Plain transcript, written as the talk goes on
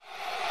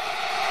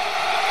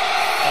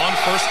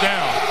first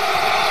down.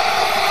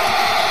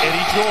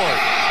 Eddie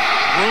George,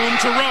 room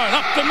to run,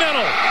 up the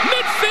middle,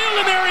 midfield,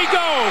 and there he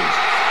goes.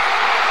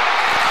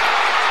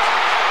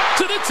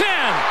 To the 10,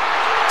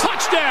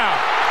 touchdown.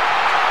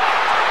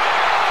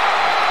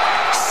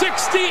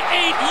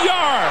 68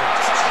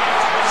 yards.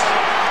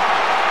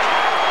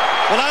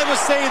 Well, I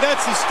would say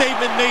that's a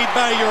statement made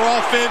by your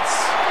offense.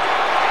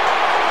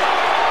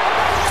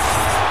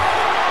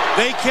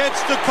 They catch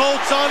the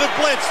Colts on a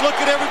blitz. Look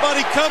at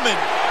everybody coming.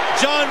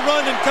 John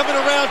running, coming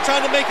around,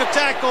 trying to make a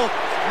tackle.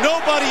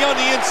 Nobody on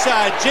the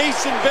inside.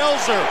 Jason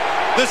Belzer,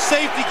 the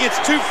safety, gets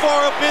too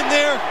far up in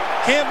there,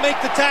 can't make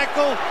the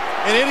tackle,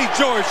 and Eddie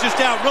George just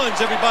outruns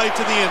everybody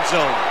to the end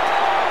zone.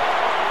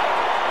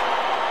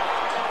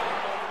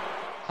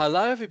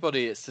 Hello,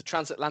 everybody. It's the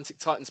Transatlantic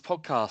Titans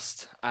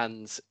podcast.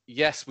 And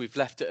yes, we've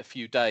left it a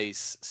few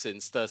days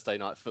since Thursday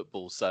Night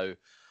Football. So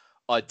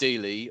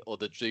ideally, or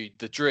the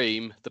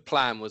dream, the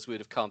plan was we'd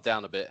have calmed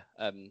down a bit.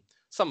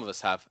 Some of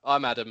us have.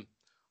 I'm Adam.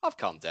 I've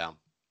calmed down.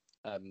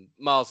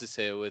 Miles is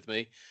here with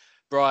me.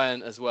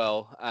 Brian as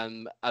well.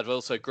 And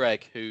also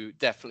Greg, who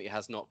definitely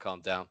has not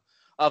calmed down.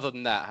 Other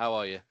than that, how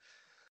are you?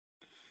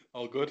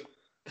 All good.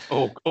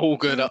 All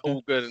good.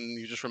 All good. And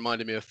you just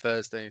reminded me of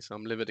Thursday, so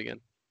I'm livid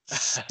again.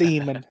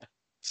 Steaming.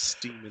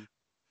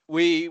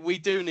 We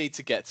do need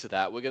to get to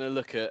that. We're going to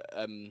look at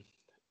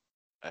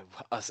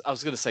I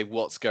was going to say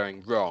what's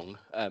going wrong.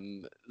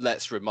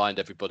 Let's remind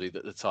everybody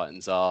that the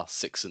Titans are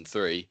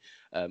 6-3,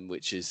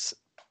 which is,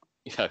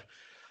 you know,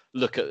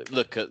 look at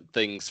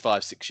things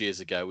 5-6 years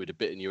ago, we'd have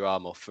bitten your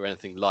arm off for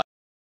anything like.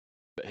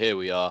 But here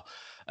we are.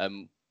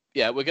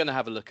 We're going to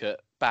have a look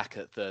back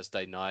at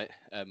Thursday night.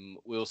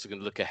 We're also going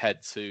to look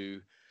ahead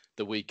to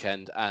the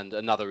weekend and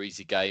another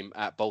easy game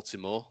at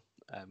Baltimore.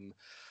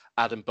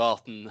 Adam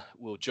Barton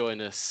will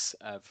join us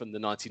from the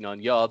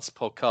 99 Yards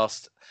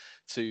podcast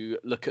to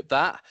look at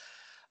that.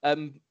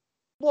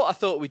 What I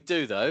thought we'd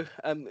do, though,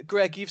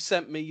 Greg, you've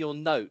sent me your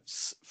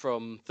notes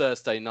from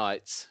Thursday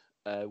night,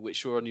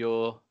 which were on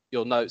your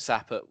notes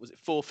app at, was it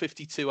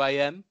 4:52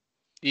 a.m.?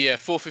 Yeah,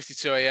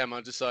 4:52 a.m. I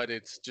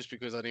decided, just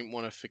because I didn't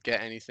want to forget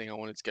anything I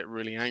wanted to get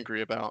really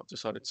angry about,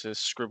 decided to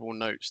scribble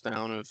notes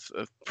down of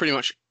pretty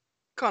much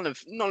kind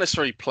of not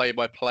necessarily play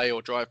by play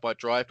or drive by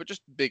drive, but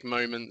just big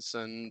moments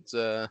and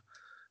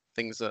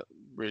things that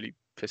really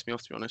pissed me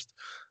off, to be honest.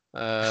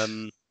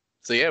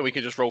 So yeah, we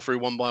can just roll through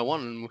one by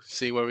one and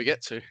see where we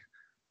get to.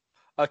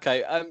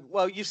 Okay.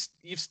 Well,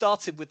 you've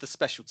started with the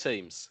special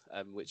teams,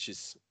 which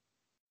is,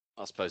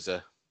 I suppose,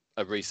 a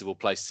reasonable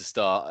place to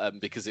start,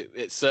 because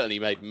it certainly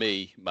made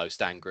me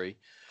most angry.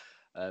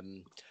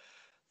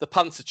 The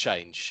punter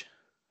change.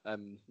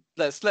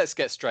 Let's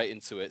get straight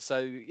into it.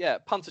 So yeah,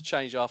 punter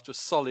change after a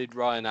solid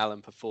Ryan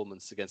Allen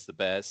performance against the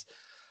Bears.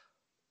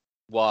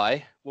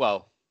 Why?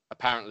 Well,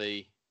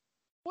 apparently,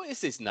 what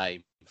is his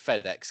name?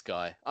 FedEx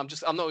guy. I'm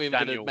not even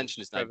going to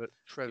mention his name.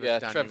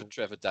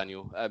 Trevor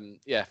Daniel.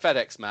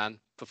 FedEx man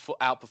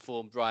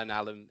outperformed Ryan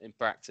Allen in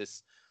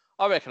practice.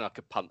 I reckon I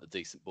could punt a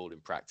decent ball in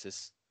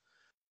practice.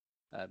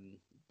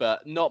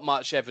 But not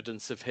much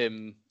evidence of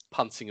him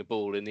punting a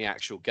ball in the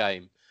actual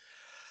game.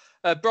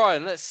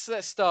 Brian, let's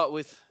start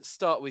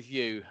with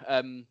you.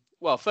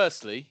 Well,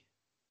 firstly,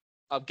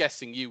 I'm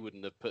guessing you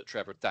wouldn't have put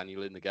Trevor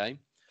Daniel in the game.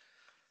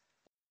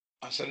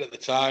 I said at the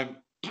time,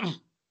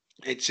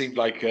 it seemed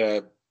like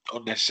a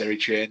unnecessary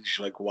change.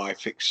 Like, why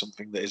fix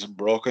something that isn't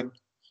broken,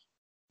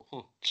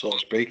 so to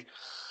speak?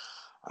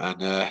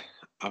 And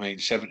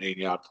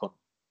 17-yard punt,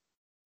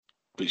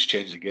 but he's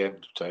changed the game.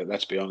 So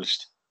let's be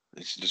honest,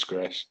 it's a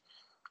disgrace.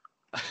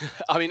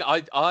 I mean,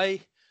 I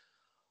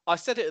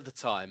said it at the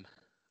time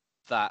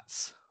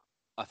that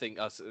I think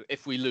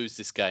if we lose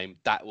this game,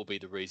 that will be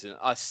the reason.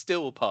 I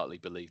still partly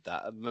believe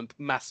that. A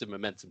massive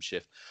momentum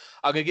shift.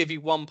 I'm going to give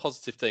you one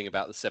positive thing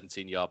about the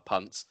 17-yard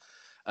punts,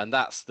 and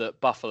that's that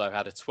Buffalo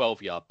had a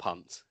 12-yard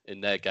punt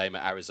in their game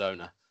at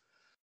Arizona.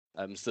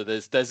 So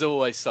there's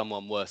always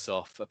someone worse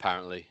off,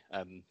 apparently.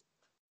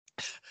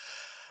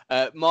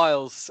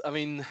 Miles, I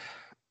mean,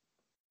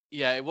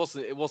 yeah, it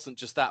wasn't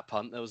just that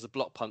punt. There was a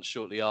block punt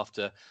shortly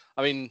after.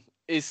 I mean,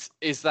 is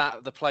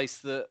that the place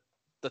that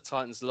the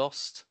Titans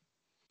lost?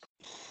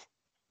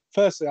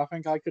 Firstly, I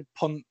think I could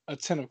punt a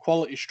tin of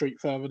Quality Street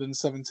further than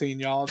 17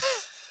 yards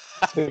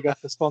to get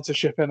the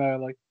sponsorship in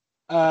early.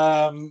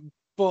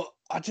 But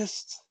I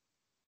just,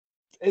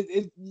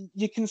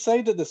 you can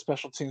say that the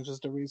special teams was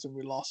the reason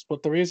we lost,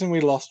 but the reason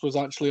we lost was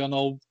actually on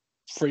all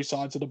three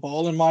sides of the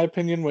ball, in my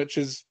opinion, which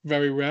is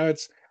very rare.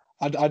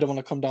 I don't want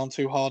to come down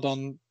too hard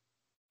on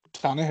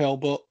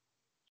Tannehill, but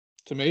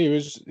to me,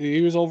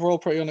 he was overall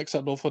pretty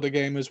unacceptable for the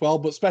game as well.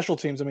 But special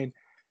teams, I mean,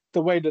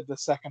 the way that the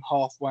second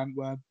half went,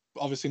 we're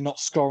obviously not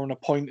scoring a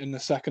point in the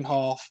second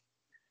half,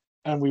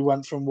 and we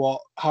went from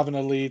having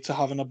a lead to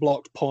having a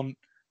blocked punt,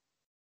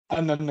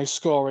 and then they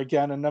score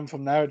again, and then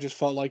from there it just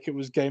felt like it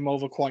was game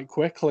over quite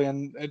quickly,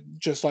 and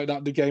just like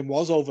that, the game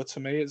was over to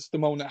me. It's the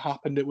moment it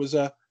happened, it was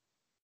a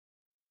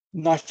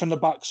knife in the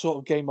back sort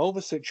of game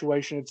over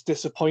situation. It's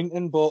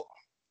disappointing, but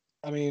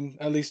I mean,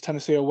 at least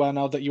Tennessee are aware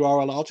now that you are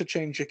allowed to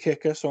change your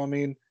kicker. So I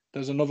mean,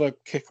 there's another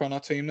kicker on our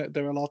team that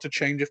they're allowed to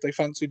change if they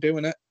fancy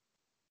doing it.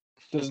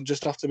 Doesn't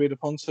just have to be the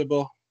punter,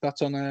 but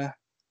that's on a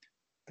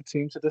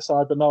team to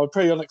decide. But no,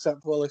 pretty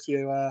unacceptable if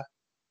you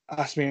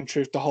ask me in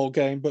truth the whole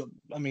game. But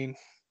I mean,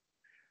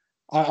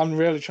 I'm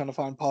really trying to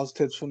find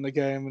positives from the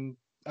game, and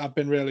I've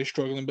been really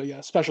struggling. But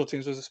yeah, special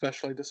teams was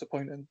especially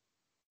disappointing.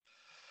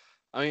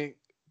 I mean,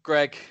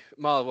 Greg,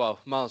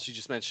 Miles, you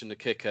just mentioned the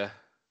kicker.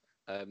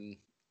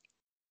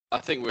 I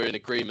think we're in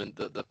agreement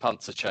that the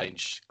punter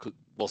change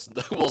wasn't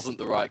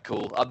the right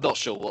call. I'm not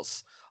sure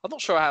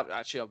how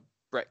actually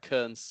Brett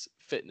Kern's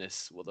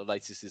fitness, what the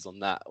latest is on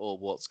that, or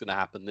what's going to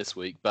happen this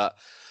week. But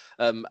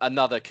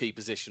another key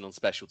position on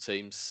special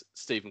teams,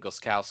 Stephen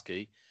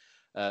Gostkowski,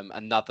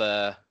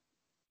 another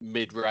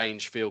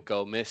mid-range field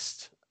goal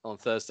missed on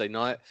Thursday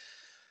night.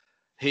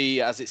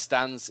 He, as it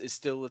stands, is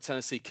still the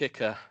Tennessee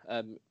kicker.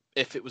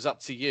 If it was up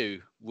to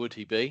you, would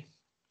he be?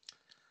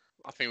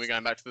 I think we're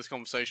going back to this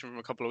conversation from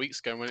a couple of weeks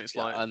ago when it's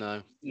like, I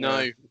know.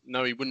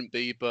 No, he wouldn't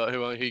be. But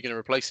who are you going to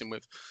replace him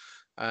with?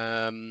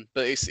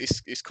 But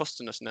it's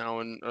costing us now,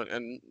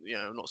 and you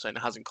know, I'm not saying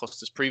it hasn't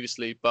cost us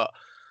previously, but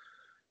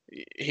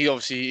he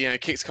obviously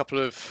kicked a couple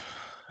of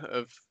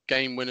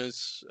game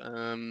winners.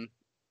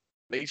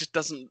 He just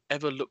doesn't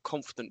ever look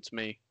confident to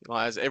me.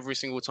 Like, as every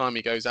single time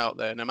he goes out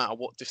there, no matter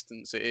what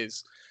distance it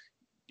is,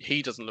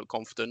 he doesn't look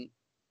confident.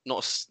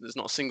 There's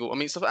not a single. I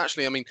mean, so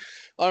actually, I mean,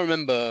 I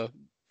remember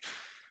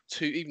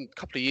even a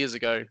couple of years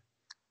ago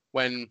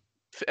when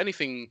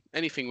anything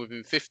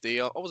within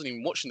 50, I wasn't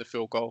even watching the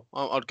field goal.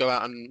 I'd go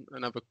out and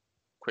have a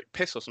quick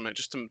piss or something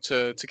just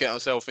to get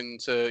ourselves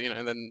into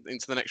then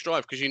into the next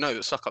drive, because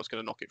that Suckup's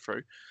going to knock it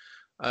through.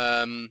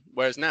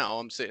 Whereas now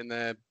I'm sitting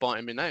there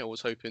biting my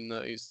nails, hoping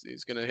that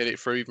he's going to hit it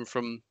through even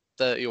from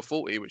 30 or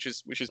 40, which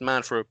is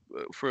mad for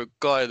a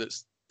guy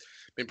that's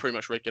been pretty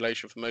much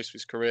regulation for most of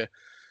his career.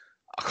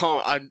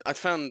 I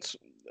found,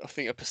 I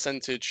think, a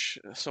percentage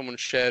someone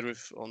shared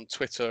on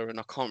Twitter, and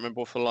I can't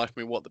remember for the life of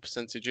me what the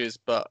percentage is,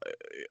 but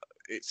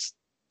it's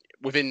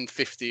within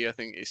 50. I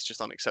think it's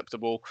just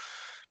unacceptable.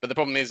 But the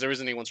problem is there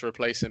isn't anyone to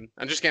replace him.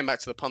 And just getting back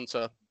to the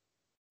punter,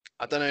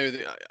 I don't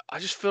know. I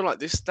just feel like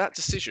that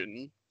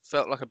decision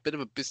felt like a bit of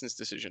a business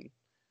decision.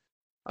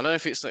 I don't know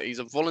if it's like he's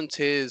a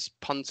volunteers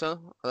punter.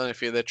 I don't know if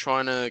they're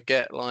trying to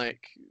get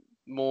like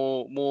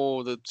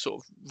more the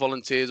sort of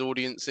volunteers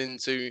audience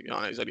into.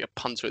 He's only a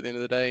punter at the end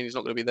of the day, and he's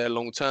not going to be there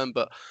long term.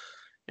 But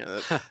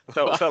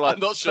felt like I'm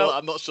not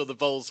sure the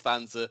Vols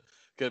fans are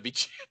going to be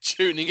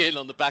tuning in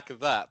on the back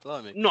of that.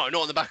 Blimey. No,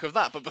 not on the back of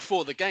that. But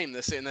before the game,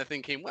 they're sitting there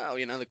thinking, well,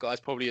 the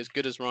guy's probably as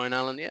good as Ryan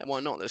Allen. Yeah, why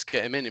not? Let's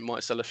get him in. It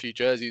might sell a few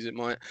jerseys. It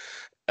might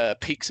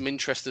pique some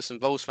interest to some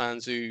Vols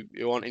fans who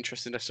aren't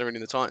interested necessarily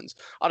in the Titans.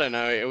 I don't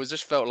know. It was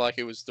just felt like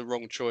it was the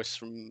wrong choice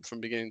from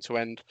beginning to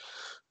end.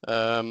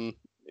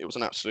 It was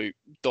an absolute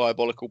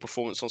diabolical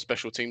performance on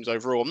special teams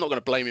overall. I'm not going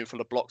to blame him for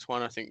the blocked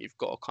one. I think you've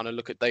got to kind of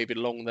look at David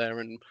Long there,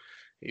 and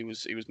he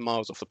was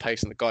miles off the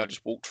pace, and the guy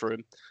just walked through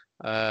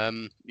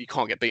him. You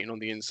can't get beaten on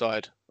the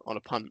inside on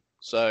a punt.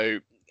 So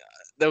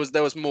there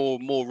was more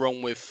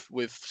wrong with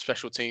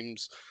special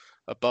teams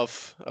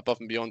above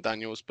and beyond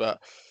Daniels.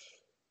 But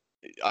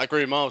I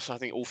agree with Miles. I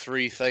think all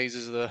three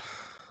phases of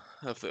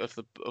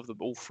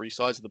all three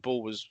sides of the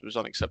ball was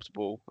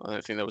unacceptable. I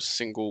don't think there was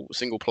a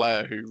single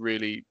player who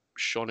really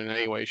shone in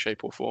any way,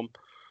 shape, or form.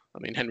 I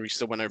mean, Henry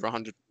still went over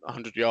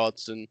 100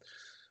 yards and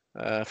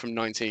from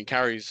 19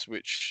 carries,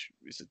 which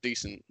is a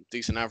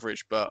decent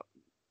average, but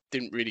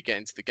didn't really get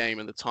into the game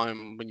at the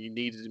time when you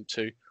needed him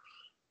to.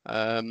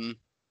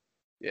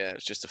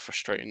 It's just a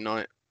frustrating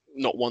night.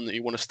 Not one that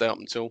you want to stay up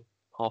until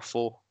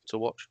 4:30 to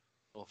watch.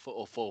 Or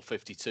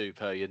 4:52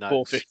 per your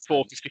notes.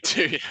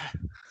 4:52,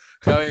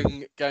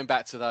 yeah. Going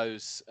back to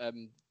those,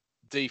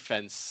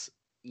 defense,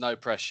 no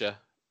pressure.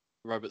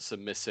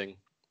 Robertson missing.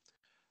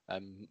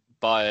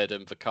 Bayard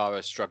and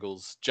Vaccaro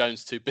struggles.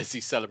 Jones too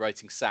busy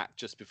celebrating sack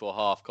just before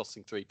half,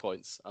 costing 3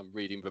 points. I'm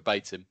reading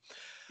verbatim.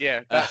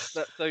 Yeah,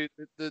 so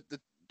the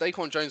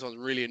Daquan Jones one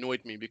really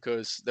annoyed me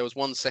because there was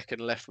 1 second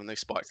left when they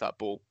spiked that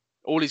ball.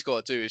 All he's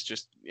got to do is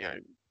just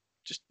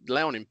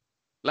lay on him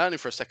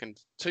for a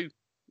second. 2.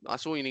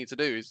 That's all you need to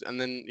do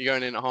and then you're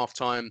going in at half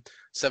time,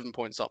 7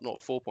 points up,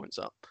 not 4 points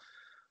up.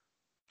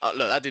 Look,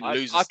 that didn't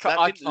lose us.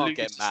 I can't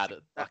get mad at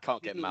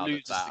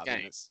that.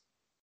 Game.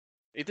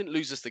 It didn't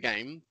lose us the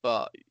game,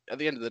 but at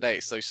the end of the day,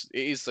 it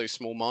is those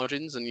small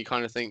margins, and you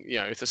kind of think,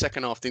 if the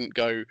second half didn't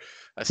go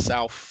as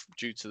south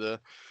due to the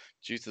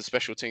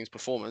special teams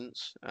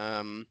performance,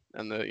 and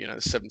the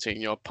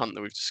 17-yard punt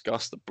that we've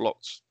discussed, that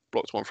blocked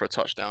one for a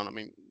touchdown. I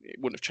mean, it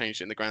wouldn't have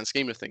changed it in the grand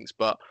scheme of things,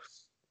 but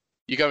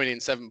you're going in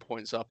 7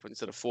 points up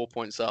instead of 4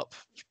 points up.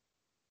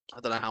 I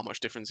don't know how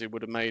much difference it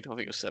would have made. I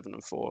think it was 7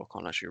 and 4. I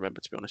can't actually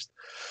remember, to be honest.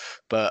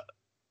 But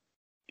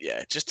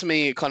yeah, just to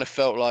me, it kind of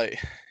felt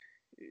like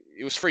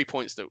it was 3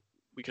 points that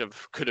we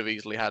could have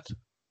easily had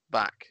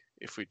back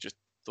if we just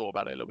thought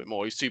about it a little bit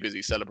more. He was too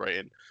busy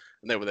celebrating,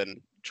 and they were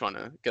then trying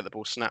to get the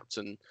ball snapped,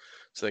 and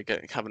so they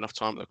have enough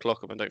time on the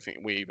clock. I don't think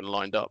we even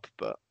lined up,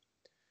 but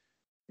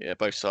Yeah,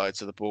 both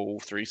sides of the ball,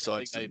 three I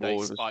sides think of the they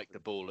ball. spiked the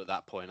ball at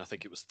that point. I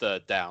think it was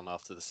third down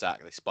after the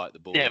sack. They spiked the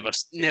ball.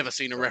 Never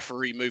seen a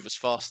referee move as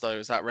fast though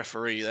as that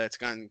referee there to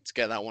go and to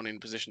get that one in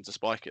position to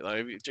spike it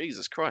though.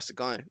 Jesus Christ, the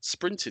guy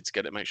sprinted to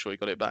get it, make sure he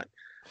got it back.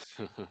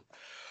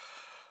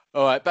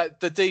 All right, but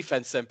the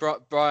defense then,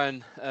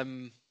 Brian.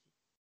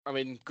 I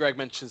mean, Greg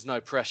mentions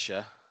no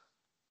pressure.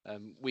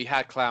 We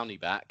had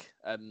Clowney back.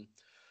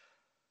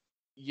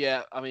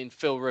 Yeah, I mean,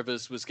 Phil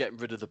Rivers was getting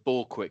rid of the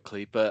ball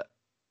quickly, but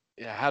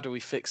yeah, how do we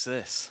fix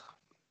this?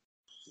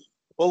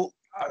 Well,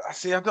 I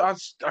see. I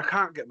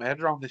can't get my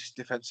head around this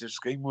defensive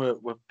scheme we're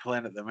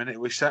playing at the minute.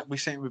 We seem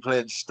to be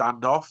playing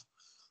standoff,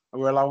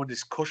 and we're allowing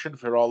this cushion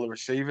for all the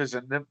receivers.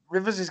 And the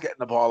Rivers is getting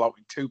the ball out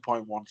in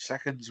 2.1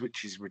 seconds,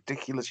 which is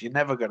ridiculous. You're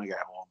never going to get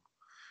one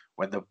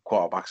when the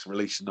quarterback's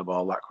releasing the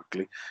ball that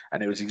quickly.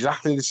 And it was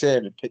exactly the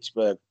same in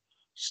Pittsburgh.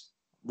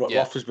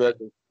 Roethlisberger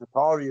was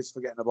notorious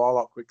for getting the ball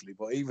out quickly,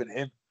 but even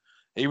him,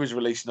 he was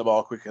releasing the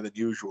ball quicker than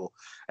usual.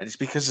 And it's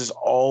because there's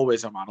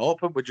always a man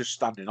open. We're just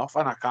standing off,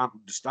 and I can't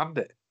understand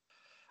it.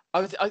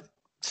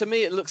 To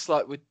me, it looks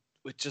like we're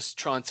just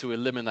trying to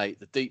eliminate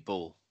the deep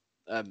ball.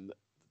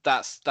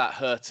 That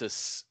hurt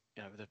us.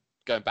 You know,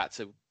 going back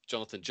to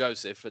Jonathan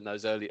Joseph and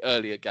those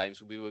earlier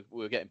games, we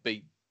were getting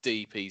beat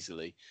deep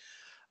easily.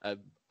 I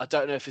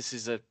don't know if this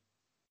is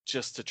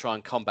just to try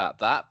and combat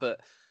that,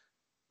 but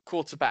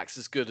quarterbacks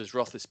as good as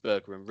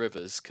Roethlisberger and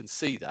Rivers can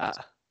see that.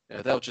 You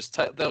know, they'll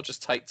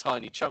just take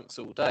tiny chunks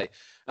all day,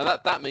 and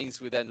that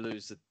means we then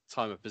lose the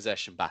time of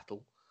possession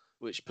battle,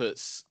 which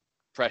puts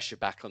pressure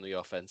back on the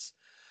offense.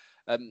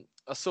 I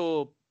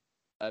saw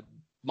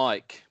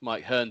Mike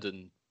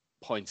Herndon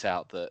point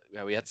out that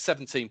we had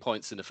 17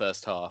 points in the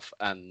first half,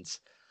 and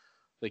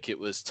I think it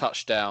was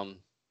touchdown,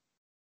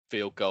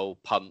 field goal,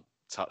 punt,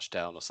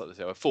 touchdown, or something.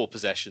 There were 4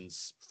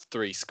 possessions,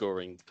 three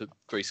scoring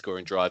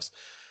drives.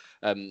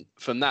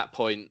 From that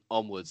point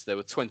onwards, there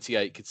were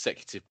 28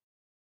 consecutive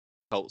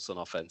Colts on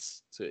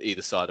offense to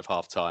either side of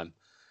half time.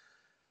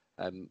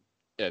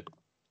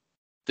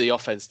 The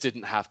offense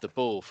didn't have the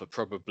ball for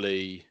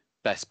probably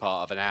best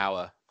part of an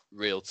hour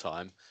real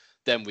time.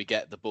 Then we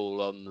get the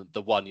ball on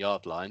the 1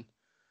 yard line.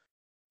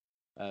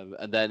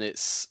 And then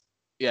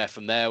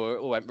from there it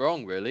all went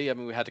wrong really. I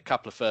mean, we had a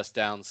couple of first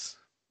downs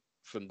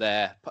from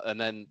there, and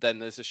then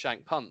there's a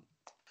shank punt.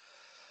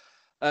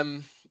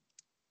 I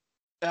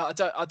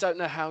don't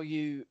know how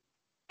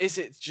is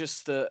it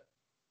just that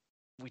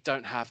we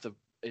don't have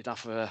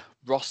enough of a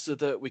roster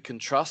that we can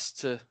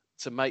trust to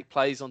make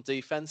plays on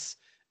defense?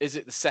 Is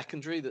it the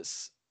secondary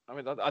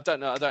I don't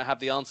know. I don't have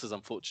the answers,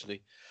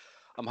 unfortunately.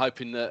 I'm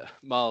hoping that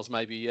Miles,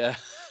 maybe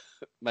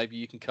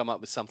you can come up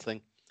with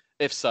something.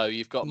 If so,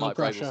 you've got Mike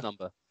Vrabel's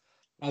number.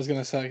 I was going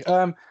to say,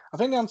 I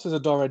think the answer is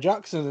Adoree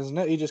Jackson, isn't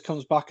it? He just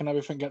comes back and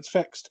everything gets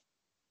fixed.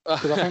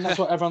 Because I think that's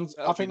what everyone's.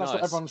 I think that's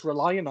what everyone's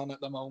relying on at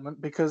the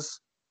moment, because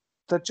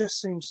there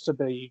just seems to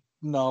be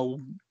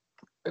no.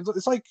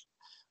 It's like,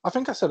 I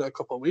think I said it a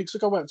couple of weeks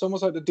ago, where it's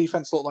almost like the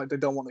defense look like they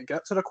don't want to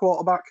get to the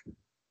quarterback,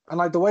 and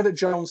like the way that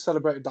Jones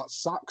celebrated that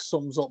sack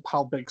sums up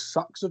how big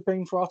sacks have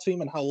been for our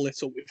team and how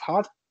little we've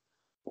had.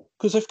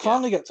 Because if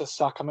Clowney gets a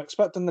sack, I'm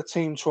expecting the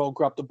team to all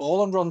grab the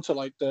ball and run to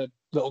like the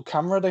little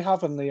camera they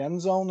have in the end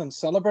zone and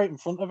celebrate in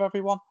front of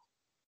everyone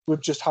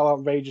with just how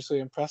outrageously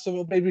impressive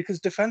it'll be.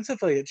 Because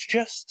defensively, it's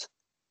just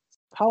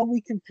how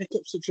we can pick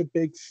up such a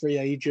big free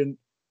agent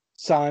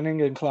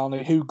signing in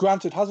Clowney, who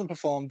granted hasn't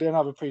performed, didn't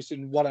have a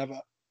preseason, whatever,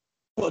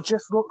 but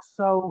just looks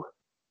so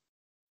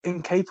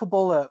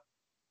incapable at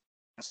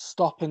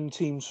stopping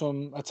teams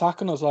from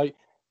attacking us. Like,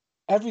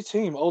 every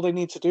team, all they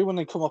need to do when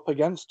they come up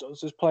against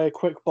us is play a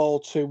quick ball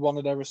to one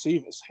of their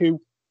receivers,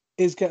 who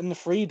is getting the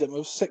freedom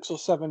of 6 or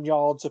 7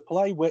 yards of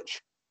play,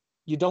 which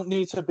you don't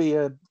need to be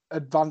an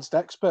advanced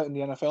expert in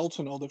the NFL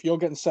to know that if you're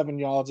getting 7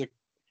 yards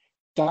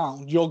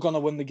down, you're going to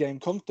win the game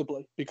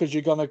comfortably, because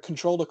you're going to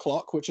control the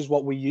clock, which is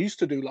what we used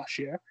to do last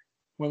year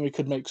when we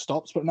could make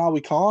stops, but now we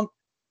can't.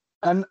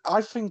 And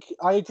I think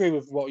I agree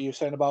with what you're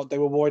saying about they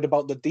were worried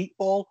about the deep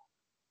ball,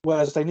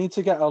 whereas they need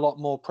to get a lot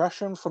more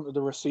pressure in front of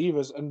the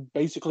receivers and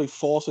basically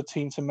force a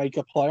team to make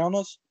a play on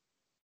us.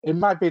 It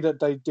might be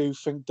that they do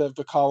think that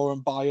Vaccaro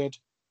and Bayard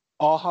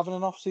are having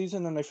an off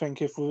season, and they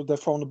think if they're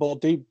throwing the ball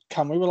deep,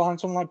 can we rely on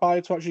someone like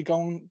Bayard to actually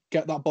go and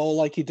get that ball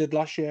like he did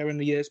last year and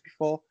the years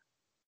before?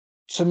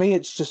 To me,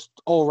 it's just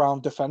all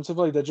round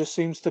defensively. There just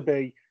seems to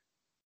be,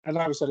 and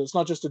like I said, it's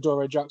not just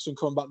Adoree Jackson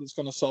coming back that's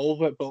going to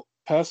solve it, but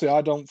personally,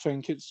 I don't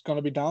think it's going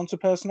to be down to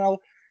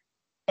personnel.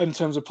 In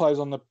terms of players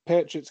on the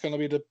pitch, it's going to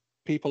be the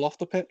people off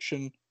the pitch,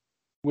 and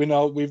we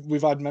know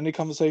we've had many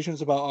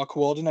conversations about our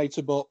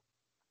coordinator, but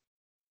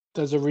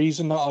there's a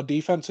reason that our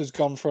defense has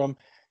gone from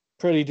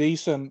pretty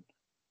decent,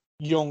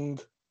 young,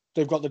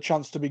 they've got the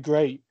chance to be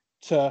great,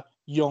 to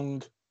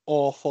young,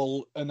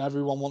 awful, and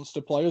everyone wants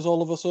to play us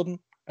all of a sudden,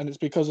 and it's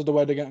because of the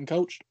way they're getting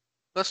coached.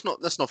 Let's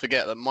not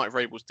forget that Mike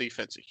Vrabel's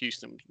defense at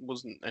Houston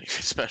wasn't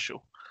anything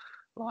special.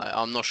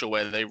 I'm not sure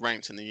where they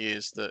ranked in the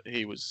years that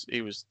he was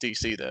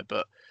DC there,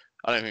 but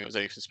I don't think it was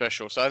anything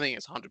special. So I think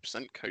it's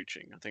 100%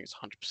 coaching. I think it's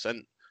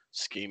 100%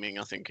 scheming.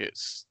 I think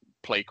it's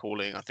play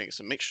calling. I think it's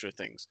a mixture of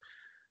things.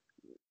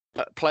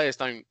 players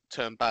don't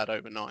turn bad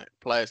overnight.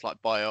 Players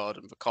like Bayard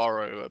and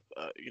Vaccaro,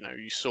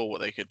 you saw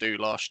what they could do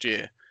last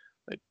year.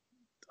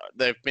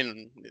 They've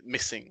been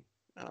missing.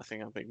 And I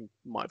think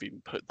might have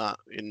even put that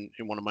in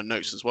one of my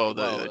notes as well.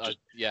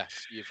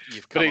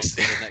 You've come on to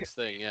the next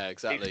thing. Yeah,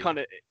 exactly.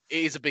 It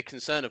is a big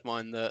concern of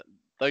mine that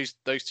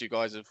those two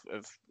guys have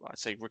I'd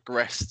say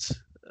regressed.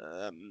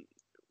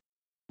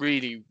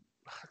 Really,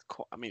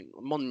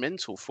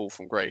 monumental fall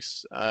from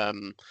grace.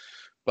 But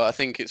I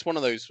think it's one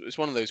of those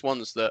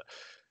ones that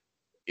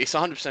it's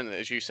 100%,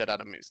 as you said,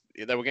 Adam.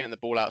 They were getting the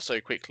ball out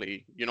so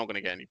quickly. You're not going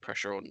to get any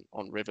pressure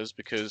on Rivers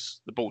because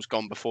the ball's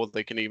gone before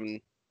they can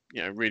even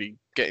really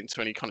get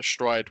into any kind of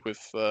stride with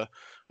an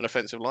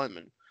offensive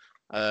lineman.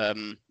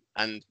 And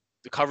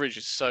the coverage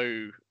is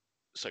so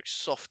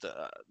soft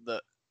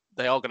that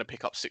they are going to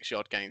pick up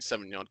 6-yard gains,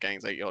 7-yard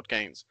gains, 8-yard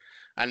gains.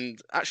 And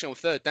actually on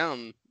third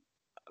down,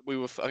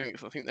 I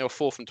think they were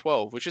 4th and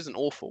 12, which isn't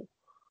awful,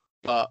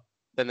 but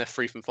then they're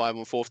 3 from 5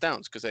 on 4th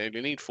downs because they only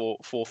need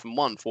 4th and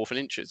 1, 4th and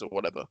inches or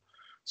whatever.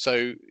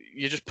 So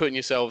you're just putting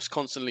yourselves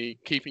constantly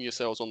keeping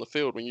yourselves on the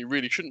field when you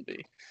really shouldn't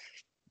be.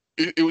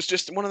 It was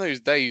just one of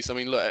those days. I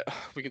mean, look,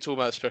 we can talk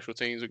about special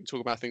teams, we can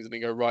talk about things that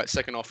didn't go right.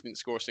 Second half, didn't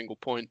score a single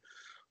point.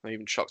 I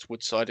even chucked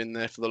Woodside in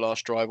there for the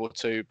last drive or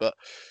two, but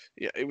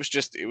yeah, it was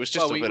just.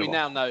 Well, we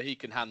now know he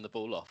can hand the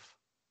ball off.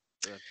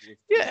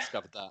 We've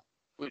discovered that.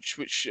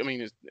 Which I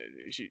mean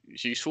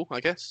is useful,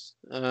 I guess.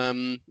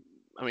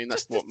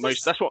 That's what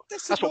most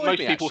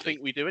people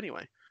think we do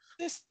anyway.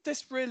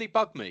 This really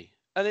bugged me,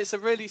 and it's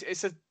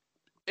a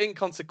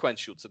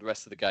inconsequential to the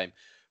rest of the game.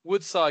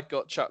 Woodside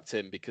got chucked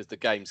in because the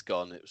game's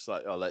gone. It was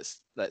like, oh,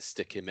 let's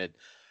stick him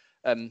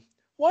in.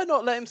 Why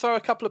not let him throw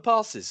a couple of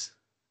passes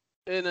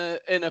in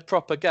a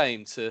proper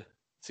game to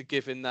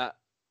give him that?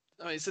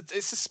 I mean, it's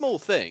a small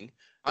thing.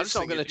 It's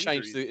not going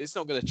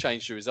to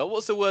change the result.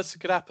 What's the worst that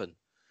could happen?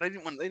 They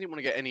didn't want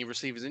to get any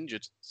receivers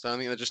injured, so I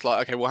think they're just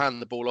like, okay, we'll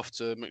hand the ball off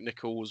to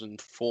McNichols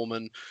and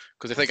Foreman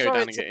because if they go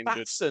down and get injured,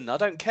 Batson, I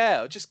don't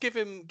care. Just give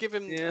him.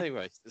 Yeah.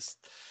 Anyway.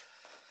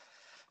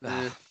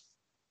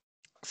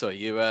 Sorry,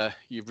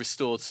 you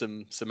restored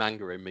some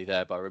anger in me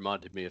there by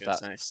reminding me of that.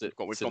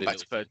 We've gone back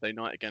to Thursday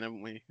night again,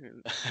 haven't we?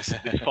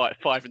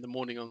 5 in the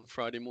morning on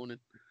Friday morning.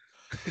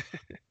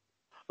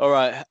 All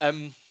right.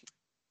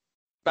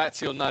 Back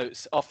to your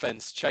notes.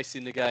 Offense,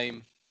 chasing the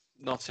game,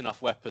 not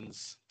enough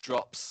weapons,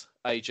 drops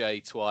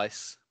AJ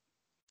twice.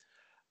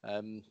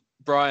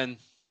 Brian,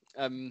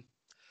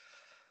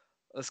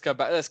 let's go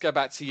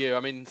back to you.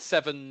 I mean,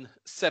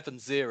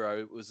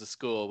 7-0 was the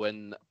score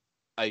when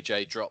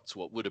AJ dropped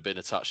what would have been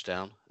a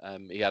touchdown.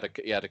 He had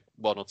a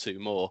one or two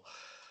more.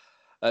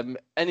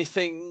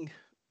 Anything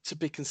to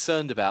be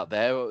concerned about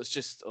there, or it was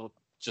just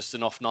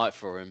an off night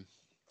for him?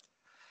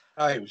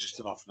 It was just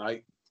an off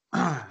night.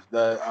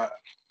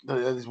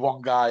 There's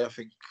one guy I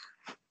think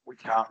we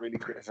can't really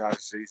criticise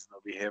this season.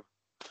 It'll be him.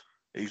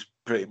 He's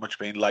pretty much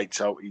been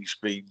lights out. He's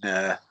been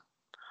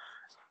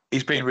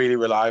really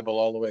reliable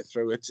all the way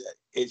through.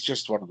 It's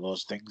just one of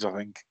those things. I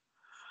think.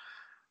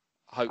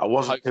 I'm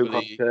not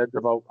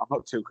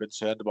too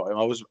concerned about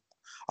him.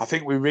 I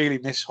think we really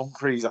miss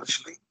Humphreys.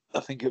 Actually,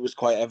 I think it was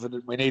quite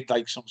evident. We need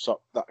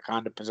that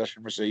kind of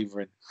possession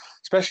receiver,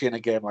 especially in a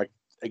game like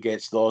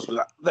against those.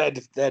 But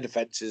their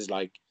defense is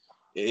it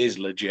is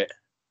legit.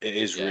 It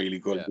is really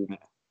good, isn't it?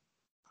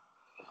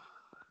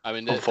 I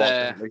mean,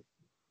 unfortunately,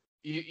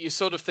 you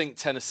sort of think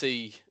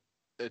Tennessee.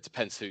 It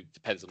depends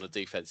on the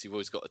defense. You've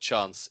always got a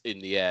chance in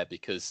the air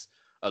because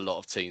a lot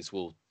of teams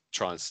will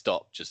try and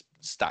just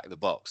stack the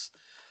box.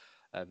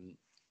 I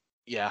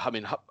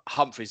mean,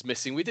 Humphrey's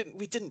missing. We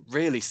didn't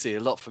really see a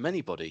lot from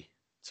anybody,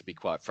 to be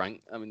quite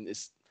frank. I mean,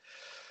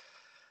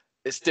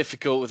 it's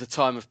difficult with a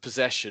time of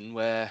possession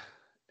where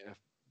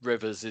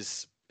Rivers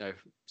is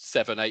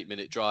 7-8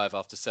 minute drive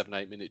after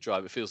 7-8 minute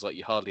drive. It feels like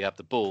you hardly have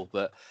the ball.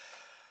 But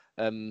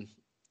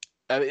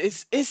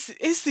is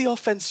the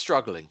offense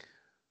struggling?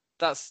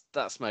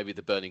 That's maybe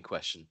the burning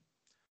question.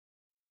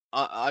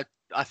 I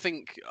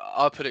think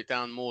I'll put it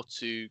down more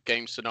to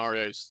game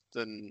scenarios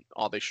than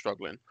are they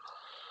struggling.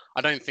 I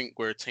don't think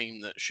we're a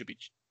team that should be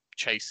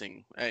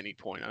chasing at any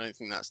point. I don't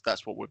think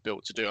that's what we're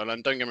built to do.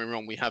 And don't get me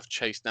wrong, we have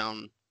chased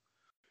down,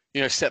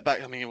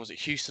 setback. I mean, was it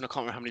Houston? I can't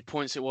remember how many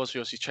points it was. We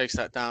obviously chased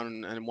that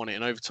down and won it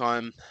in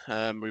overtime.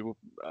 We were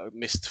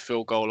missed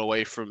field goal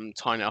away from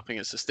tying it up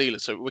against the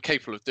Steelers. So we're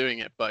capable of doing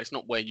it, but it's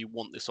not where you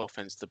want this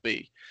offense to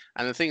be.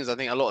 And the thing is, I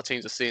think a lot of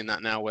teams are seeing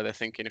that now where they're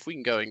thinking, if we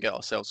can go and get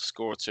ourselves a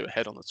score or two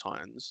ahead on the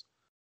Titans,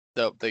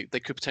 they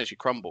could potentially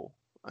crumble.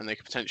 And they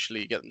could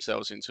potentially get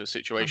themselves into a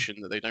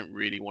situation that they don't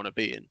really want to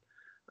be in,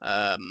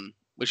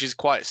 which is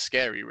quite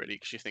scary, really,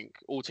 because you think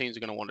all teams are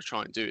going to want to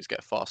try and do is get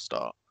a fast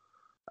start.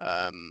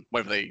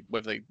 Whether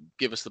they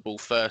give us the ball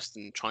first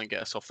and try and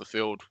get us off the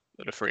field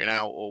at a 3 and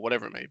out or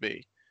whatever it may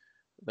be,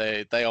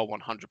 they are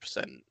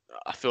 100%.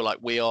 I feel like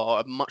we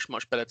are a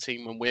much better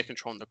team when we're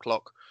controlling the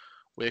clock,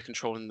 we're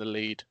controlling the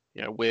lead.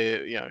 You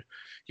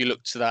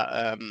look to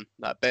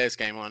that Bears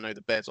game. I know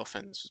the Bears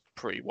offense was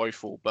pretty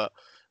woeful, but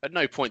at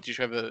no point did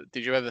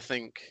you ever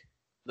think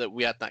that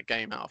we had that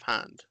game out of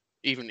hand.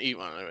 Even I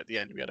know at the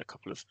end we had a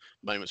couple of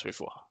moments where we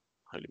thought,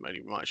 holy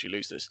moly, we might actually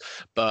lose this.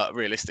 But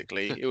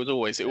realistically, it was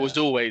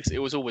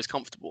always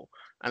comfortable,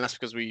 and that's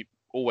because we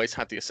always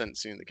had the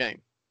ascendancy in the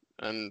game,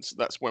 and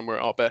that's when we're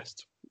at our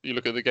best. You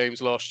look at the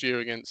games last year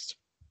against,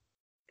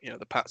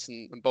 the Pats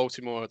and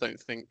Baltimore. I don't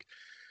think.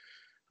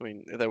 I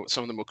mean,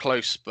 some of them were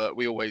close, but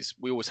we always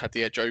had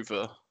the edge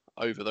over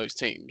those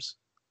teams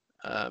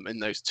in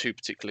those two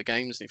particular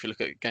games. And if you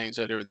look at games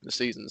earlier in the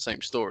season, the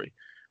same story.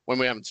 When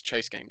we're having to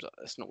chase games,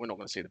 we're not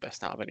going to see the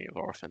best out of any of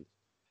our offense.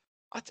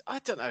 I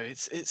don't know.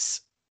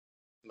 It's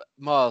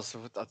Miles.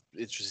 I'm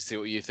interested to see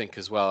what you think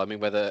as well. I mean,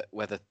 whether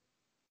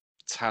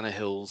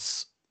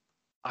Tannehill's,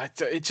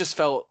 it just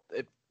felt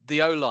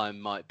the O-line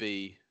might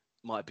be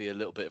a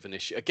little bit of an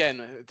issue.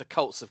 Again, the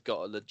Colts have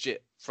got a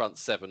legit front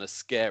seven, a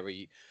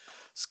scary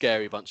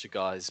bunch of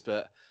guys.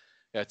 But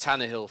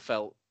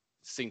Tannehill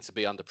seemed to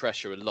be under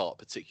pressure a lot,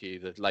 particularly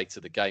the later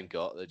the game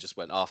got. They just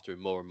went after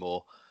him more and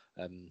more.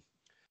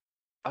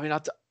 I mean,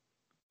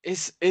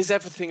 is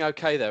everything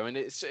okay there? And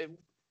it's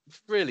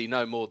really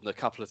no more than a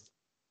couple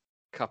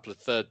of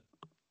third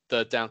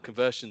down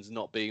conversions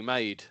not being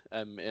made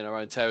in our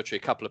own territory.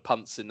 A couple of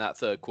punts in that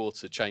third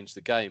quarter changed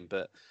the game.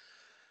 But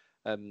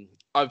I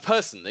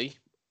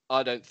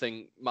don't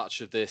think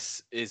much of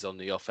this is on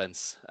the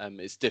offense.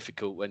 It's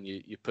difficult when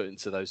you put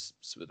into those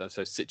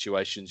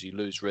situations, you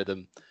lose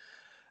rhythm.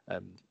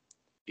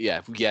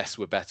 Yes,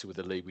 we're better with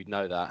the lead. We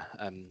know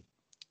that.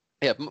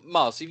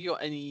 Miles, have you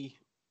got any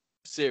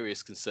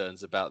serious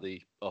concerns about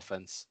the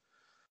offense?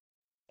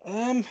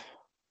 I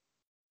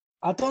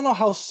don't know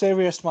how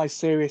serious my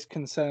serious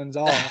concerns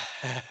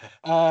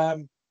are.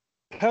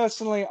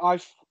 Personally,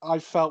 I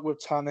felt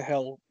with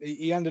Tannehill,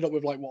 he ended up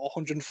with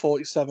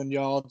 147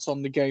 yards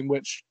on the game,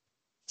 which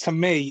to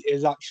me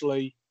is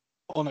actually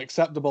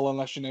unacceptable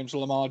unless your name's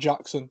Lamar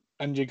Jackson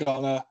and you're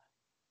gonna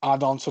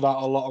add on to that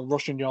a lot of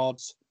rushing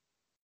yards.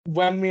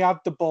 When we had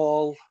the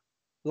ball,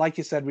 like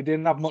you said, we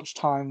didn't have much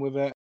time with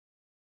it.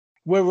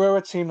 We're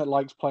a team that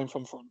likes playing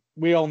from front.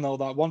 We all know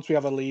that. Once we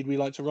have a lead, we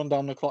like to run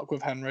down the clock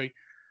with Henry.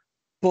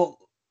 But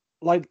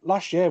like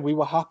last year, we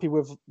were happy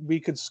we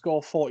could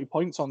score 40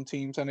 points on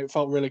teams and it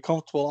felt really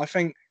comfortable. I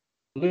think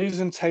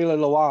losing Taylor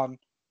Lewan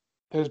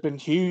has been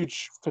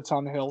huge for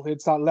Tannehill.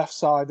 It's that left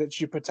side, it's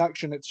your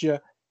protection, it's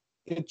your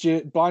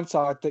blind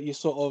side that you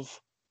sort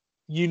of,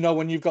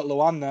 when you've got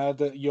Lewan there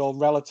that you're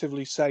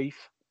relatively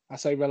safe. I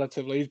say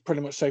relatively, he's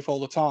pretty much safe all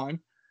the time.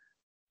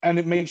 And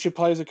it makes your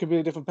players a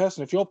completely different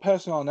person. If you're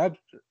personally on edge,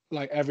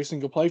 every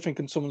single play,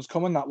 thinking someone's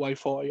coming that way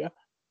for you,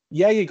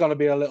 you got to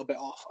be a little bit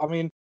off. I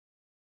mean,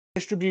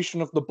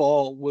 distribution of the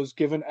ball was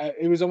given.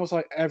 It was almost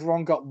like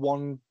everyone got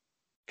one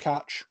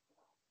catch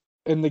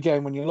in the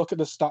game. When you look at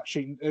the stat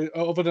sheet,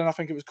 other than I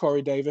think it was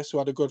Corey Davis who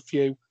had a good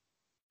few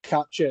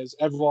catches,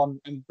 everyone,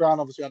 and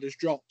Brown obviously had his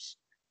drops.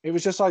 It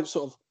was just sort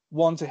of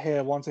one to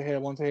here, one to here,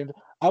 one to here.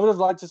 I would have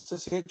liked to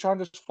see it try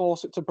and just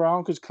force it to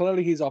Brown because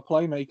clearly he's our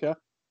playmaker.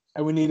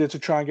 And we needed to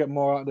try and get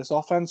more out of this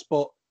offense.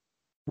 But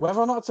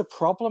whether or not it's a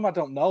problem, I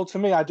don't know. To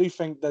me, I do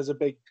think there's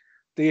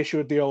the issue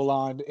with the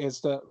O-line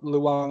is that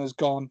Lewan is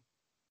gone.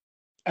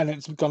 And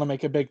it's going to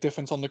make a big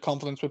difference on the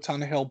confidence with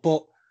Tannehill.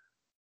 But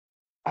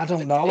I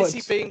don't know. Is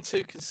he being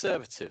too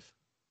conservative?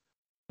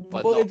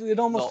 Well, it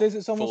almost is.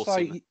 It's almost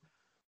like,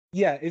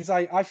 it's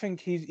like, I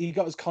think he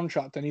got his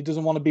contract and he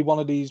doesn't want to be one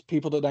of these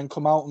people that then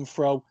come out and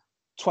throw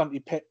 20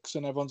 picks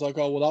and everyone's like,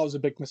 oh, well, that was a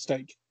big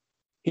mistake.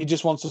 He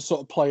just wants to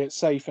sort of play it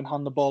safe and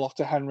hand the ball off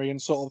to Henry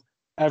and sort of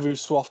every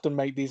so often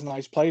make these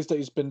nice plays that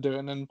he's been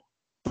doing. And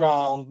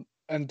Brown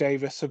and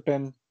Davis have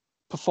been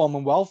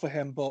performing well for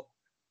him. But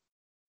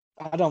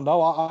I don't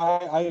know.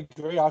 I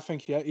agree. I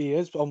think he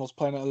is almost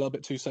playing it a little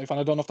bit too safe. And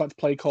I don't know if that's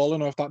play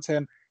calling or if that's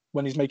him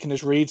when he's making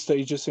his reads that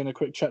he's just seeing a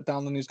quick check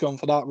down and he's going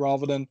for that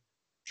rather than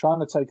trying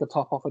to take a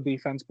top off a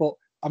defense. But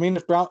I mean,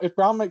 if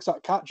Brown makes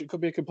that catch, it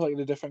could be a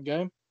completely different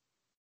game.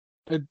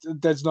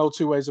 There's no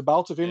two ways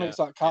about it. If he makes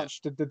that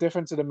catch, the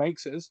difference that it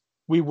makes is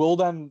we will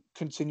then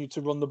continue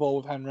to run the ball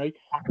with Henry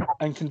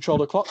and control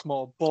the clock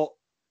more. But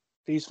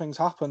these things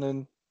happen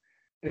and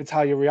it's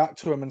how you react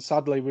to them. And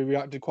sadly, we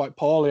reacted quite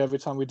poorly every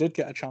time we did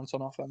get a chance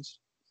on offense.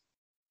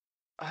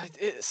 I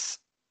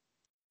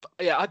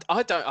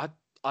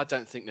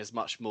don't think there's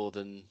much more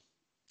than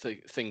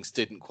things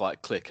didn't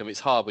quite click. I mean, it's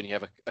hard when you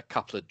have a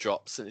couple of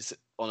drops and it's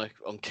on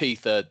key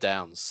third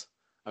downs.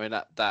 I mean,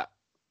 that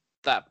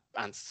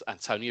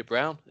Antonio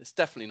Brown. It's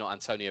definitely not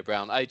Antonio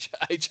Brown.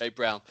 AJ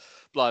Brown.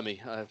 Blimey,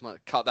 I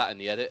might cut that in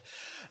the edit.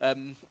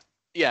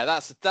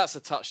 That's a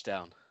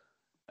touchdown.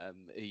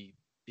 He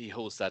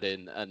hauls that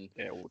in, and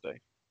all day.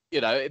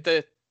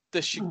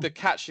 The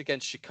catch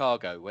against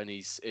Chicago when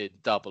he's in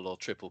double or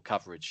triple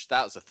coverage.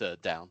 That was a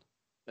third down.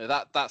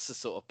 That's the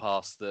sort of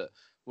pass that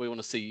we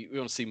want to see. We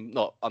want to see.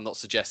 I'm not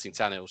suggesting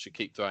Tannehill should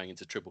keep throwing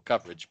into triple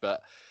coverage,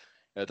 but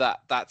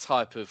that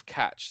type of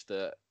catch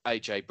that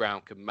AJ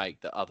Brown can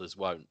make that others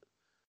won't.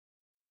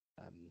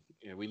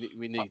 We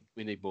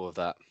need more of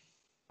that.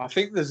 I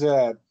think there's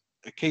a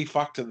key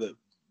factor that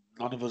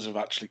none of us have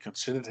actually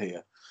considered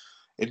here.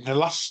 In the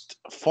last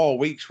 4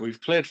 weeks,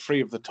 we've played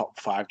 3 of the top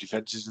 5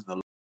 defenses in the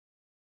league.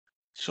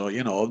 So,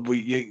 you're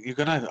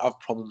going to have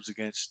problems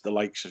against the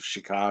likes of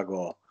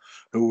Chicago,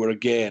 who were,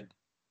 again,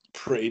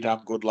 pretty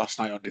damn good last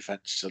night on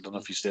defence. I don't know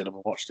if you stayed up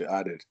and watched it.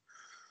 I did.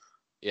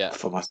 Yeah.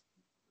 For my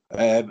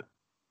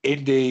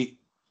Indy,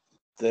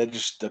 they're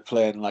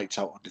playing lights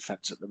out on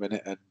defence at the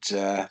minute. And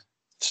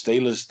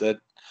Steelers, I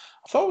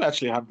thought we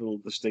actually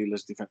handled the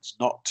Steelers' defence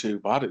not too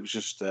bad. It was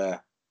just, like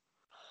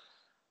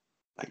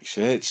you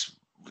say,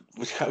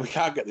 we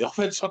can't get the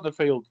offense on the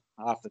field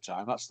half the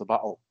time. That's the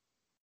battle.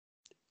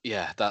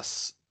 Yeah,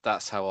 that's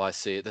how I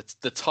see it.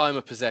 The time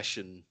of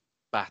possession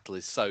battle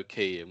is so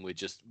key, and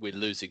we're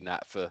losing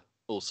that for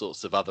all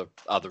sorts of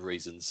other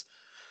reasons.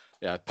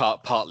 Yeah,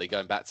 partly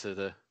going back to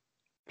the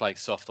playing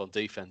soft on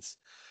defense.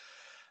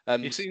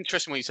 It's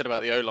interesting what you said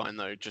about the O-line,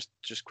 though.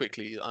 Just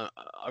quickly, I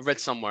read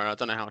somewhere, I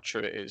don't know how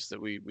true it is,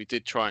 that we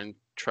did try and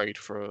trade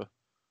for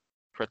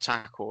a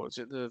tackle. Is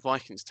it the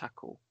Vikings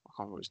tackle? I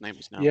can't remember what his name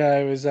is now. Yeah,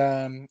 it was.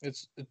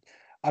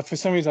 For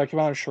some reason I came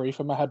out of Sharif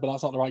in my head, but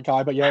that's not the right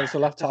guy. But yeah, it's the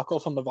left tackle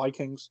from the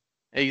Vikings.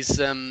 He's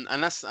and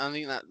I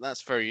think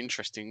that's very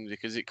interesting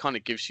because it kind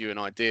of gives you an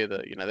idea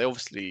that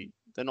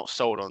they're not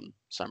sold on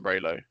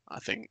Sambrailo. I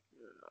think,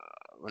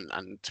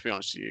 and to be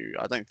honest with you,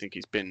 I don't think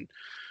he's been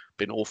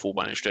awful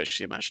by any stretch of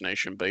the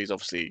imagination. But he's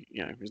obviously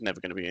he's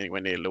never going to be anywhere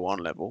near Luan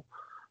level.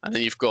 And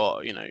then you've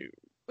got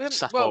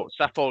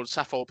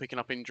Saffold picking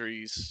up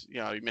injuries.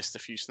 He missed a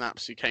few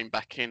snaps. He came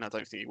back in. I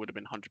don't think he would have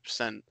been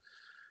 100%.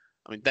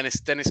 I mean,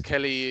 Dennis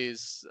Kelly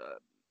is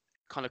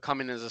kind of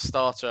coming as a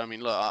starter. I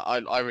mean, look,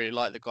 I really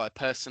like the guy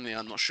personally.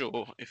 I'm not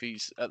sure if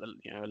he's at the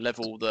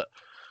level that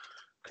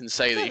can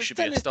say that he should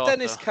be a starter.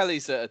 Dennis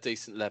Kelly's at a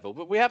decent level,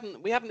 but we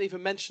haven't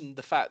even mentioned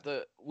the fact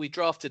that we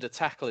drafted a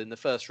tackle in the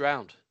first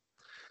round.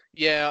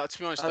 Yeah, to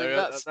be honest,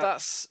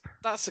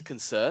 that's a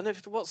concern. I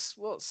don't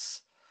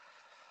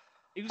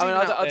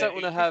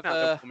want to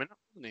have.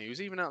 He was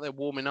even out there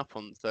warming up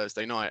on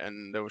Thursday night,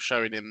 and they were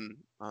showing him.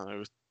 It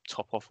was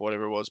top off,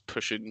 whatever it was,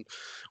 pushing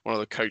one of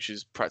the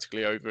coaches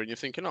practically over, and you're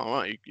thinking, "Oh,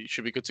 right, you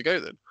should be good to go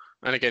then."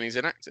 And again, he's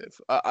inactive.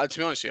 To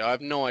be honest with you, I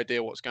have no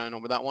idea what's going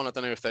on with that one. I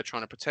don't know if they're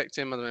trying to protect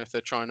him. I don't know if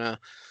they're trying to,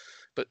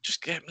 but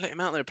just let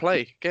him out there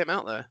play. Get him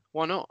out there.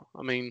 Why not?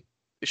 I mean,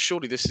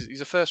 surely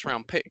he's a first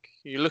round pick.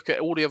 You look at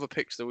all the other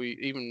picks we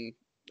had in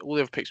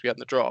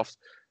the draft,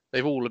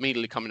 they've all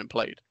immediately come in and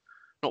played.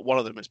 Not one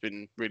of them has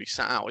been really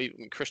sat out.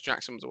 Even Chris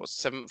Jackson was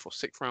a 7th or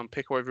 6th round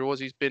pick, or whatever it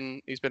was. He's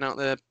been out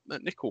there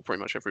at nickel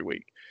pretty much every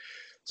week.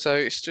 So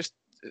it's just,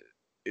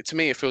 to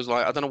me, it feels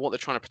like I don't know what they're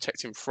trying to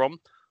protect him from.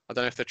 I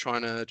don't know if they're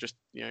trying to just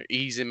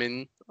ease him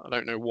in. I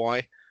don't know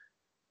why.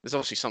 There's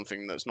obviously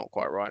something that's not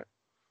quite right.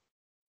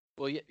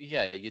 Well,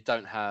 yeah, you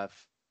don't have.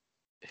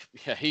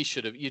 Yeah, he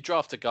should have. You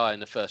draft a guy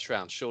in the first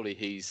round. Surely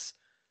he's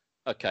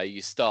okay.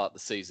 You start the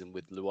season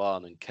with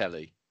Luan and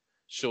Kelly.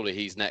 Surely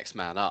he's next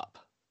man up.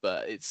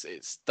 But it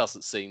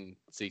doesn't seem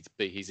to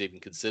be he's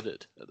even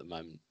considered at the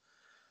moment.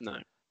 No.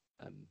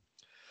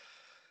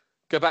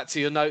 Go back to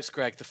your notes,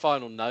 Greg. The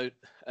final note.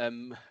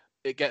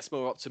 It gets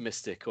more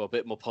optimistic, or a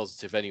bit more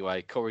positive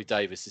anyway. Corey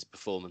Davis's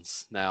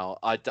performance. Now,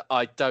 I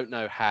don't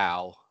know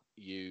how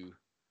you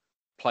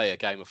play a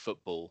game of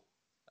football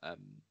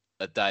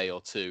a day or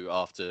two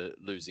after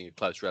losing a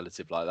close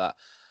relative like that.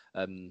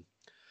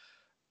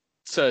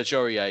 Serge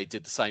Aurier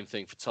did the same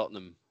thing for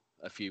Tottenham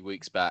a few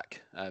weeks back.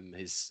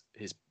 His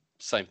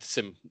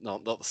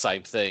not the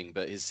same thing,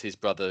 but his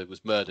brother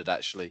was murdered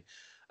actually,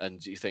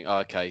 and you think, oh,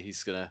 okay,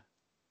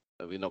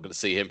 we're not gonna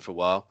see him for a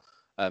while.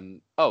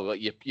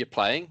 You're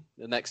playing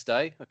the next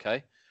day,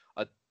 okay.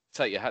 I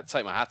take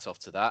my hat off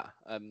to that.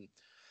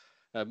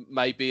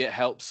 Maybe it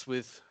helps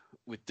with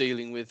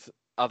dealing with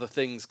other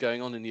things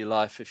going on in your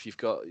life if you've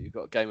got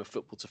a game of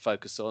football to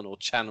focus on or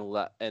channel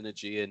that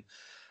energy in.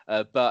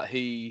 But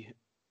he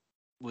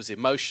was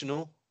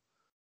emotional.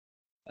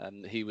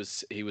 He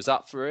was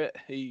up for it.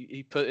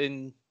 He put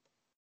in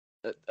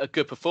a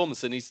good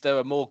performance, and there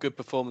are more good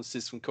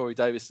performances from Corey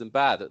Davis than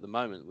bad at the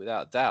moment,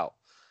 without a doubt.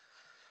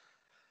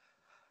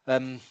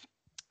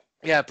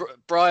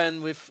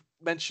 Brian, we've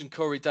mentioned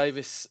Corey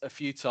Davis a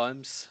few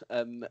times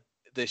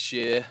this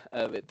year.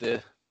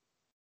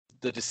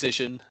 The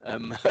decision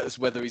as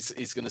whether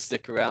he's going to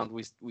stick around,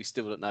 we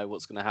still don't know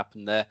what's going to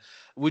happen there.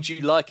 Would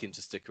you like him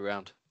to stick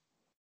around?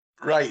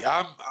 Right,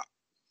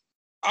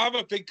 I'm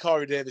a big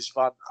Corey Davis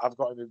fan. I've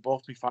got him in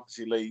both my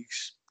fantasy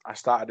leagues. I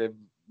started him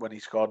when he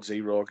scored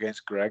 0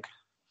 against Greg.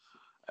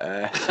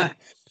 But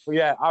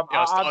yeah, I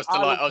was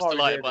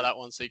delighted by that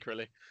one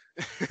secretly.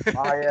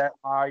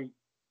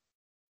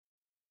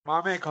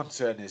 My main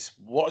concern is,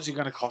 what is he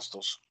going to cost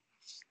us?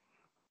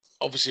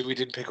 Obviously, we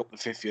didn't pick up the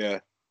 5th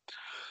year.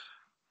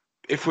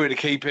 If we were to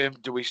keep him,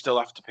 do we still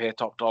have to pay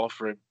top dollar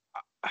for him?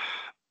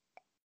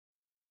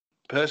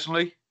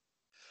 Personally,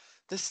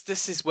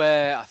 this is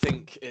where I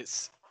think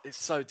it's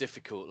so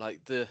difficult.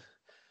 Like he's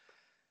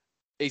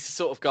the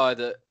sort of guy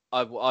that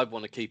I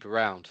want to keep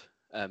around.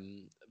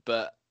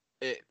 But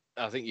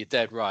I think you're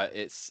dead right.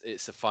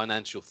 It's a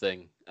financial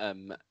thing,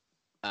 and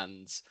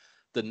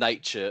the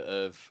nature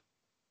of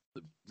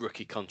the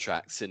rookie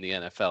contracts in the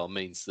NFL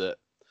means that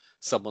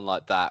someone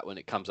like that, when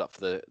it comes up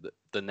for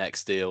the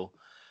next deal,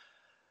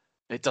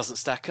 it doesn't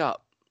stack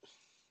up,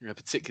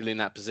 particularly in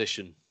that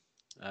position.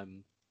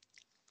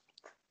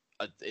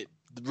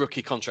 The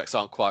rookie contracts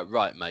aren't quite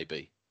right,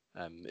 maybe,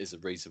 is a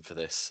reason for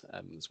this.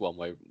 It's one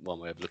way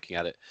of looking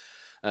at it.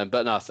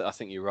 But no, I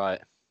think you're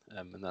right.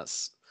 And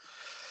that's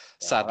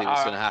sadly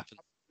what's going to happen.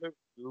 I'd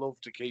love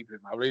to keep him.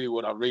 I really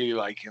would. I really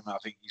like him. I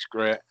think he's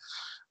great.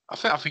 I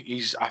think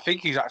he's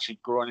actually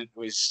growing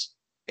into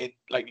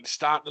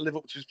starting to live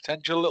up to his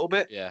potential a little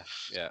bit. Yeah.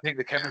 I think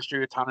the chemistry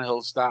with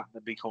Tannehill's starting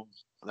to become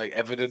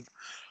evident.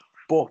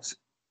 But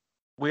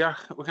we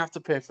have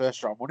to pay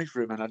first round money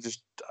for him, and I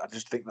just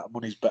think that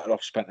money's better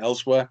off spent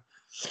elsewhere.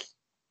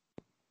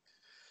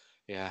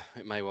 Yeah,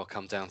 it may well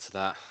come down to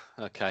that.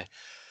 Okay.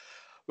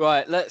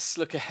 Right, let's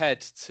look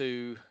ahead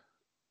to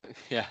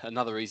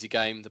another easy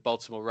game. The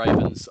Baltimore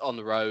Ravens on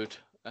the road.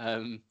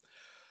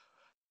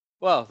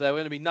 Well, there are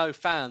going to be no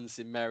fans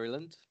in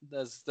Maryland.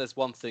 There's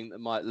one thing that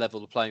might level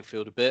the playing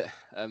field a bit,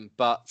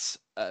 but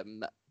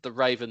the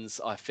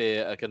Ravens, I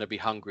fear, are going to be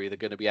hungry. They're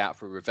going to be out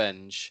for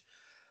revenge.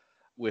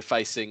 We're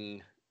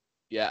facing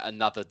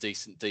another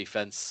decent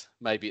defense.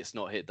 Maybe it's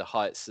not hit the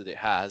heights that it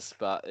has,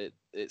 but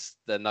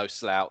they're no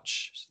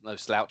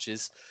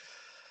slouches.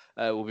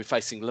 We'll be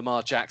facing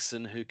Lamar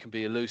Jackson, who can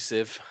be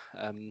elusive.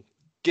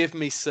 Give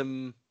me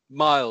some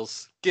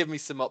miles. Give me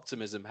some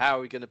optimism. How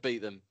are we going to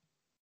beat them?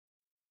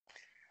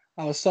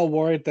 I was so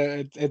worried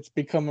that it's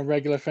become a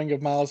regular thing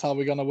of Miles, how are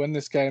we going to win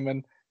this game?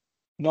 And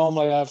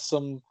normally I have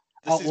some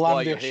outlandish... This is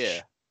why you're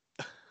here.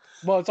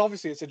 Well,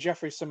 it's a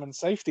Jeffrey Simmons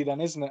safety then,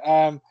 isn't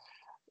it?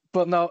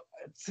 But no,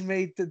 to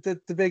me, the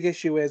big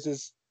issue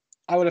is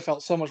I would have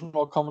felt so much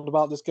more confident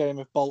about this game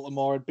if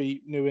Baltimore had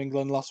beat New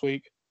England last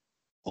week,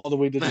 or the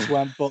week that just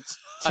went. But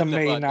to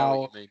me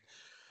now,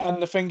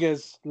 and the thing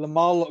is,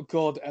 Lamar looked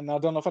good, and I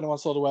don't know if anyone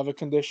saw the weather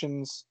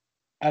conditions,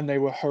 and they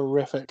were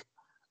horrific.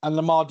 And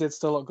Lamar did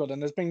still look good.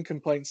 And there's been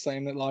complaints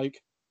saying that,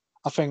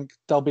 I think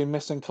they'll be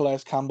missing Calais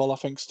Campbell, I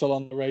think, still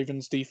on the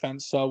Ravens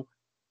defense. So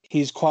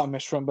he's quite a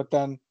misrun. But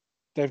then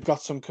they've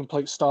got some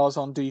complete stars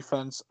on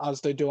defense, as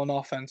they do on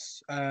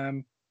offense.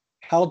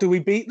 How do we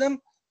beat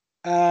them?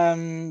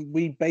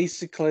 We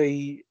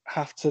basically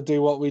have to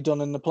do what we've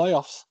done in the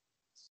playoffs.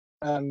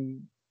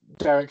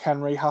 Derrick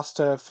Henry has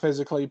to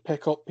physically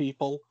pick up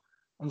people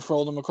and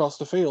throw them across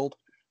the field,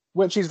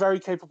 which he's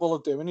very capable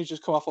of doing. He's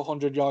just come off a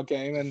 100-yard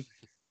game, and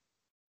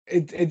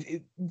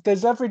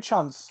there's every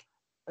chance.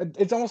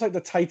 It's almost like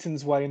the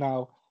Titans way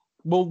now.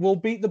 We'll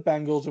beat the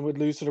Bengals and we'd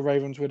lose to the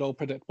Ravens, we'd all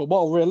predict. But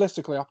what will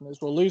realistically happen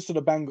is we'll lose to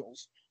the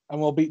Bengals and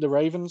we'll beat the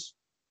Ravens.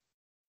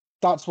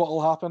 That's what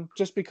will happen.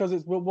 Just because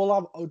we'll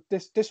have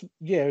this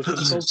year is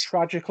just so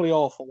tragically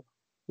awful.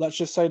 Let's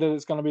just say that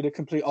it's going to be the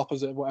complete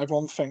opposite of what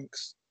everyone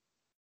thinks.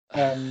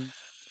 The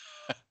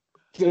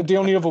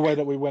only other way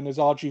that we win is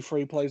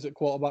RG3 plays at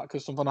quarterback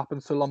because something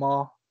happens to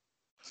Lamar.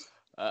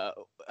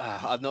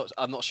 I'm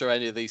not sure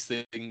any of these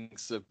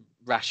things are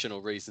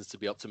rational reasons to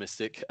be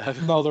optimistic.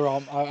 No, there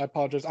aren't. I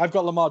apologize. I've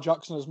got Lamar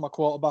Jackson as my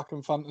quarterback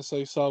in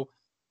fantasy, so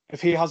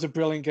if he has a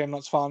brilliant game,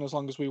 that's fine as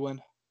long as we win.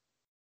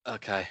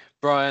 Okay,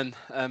 Brian,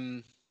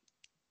 do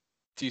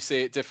you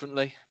see it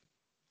differently?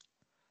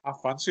 I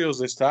fancy us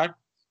this time.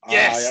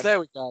 Yes, there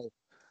we go.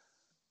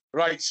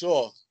 Right,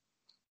 so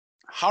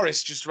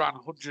Harris just ran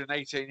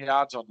 118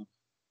 yards on them,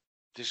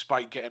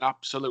 despite getting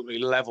absolutely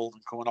levelled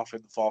and coming off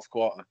in the fourth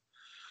quarter.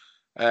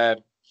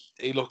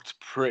 He looked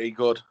pretty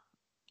good,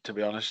 to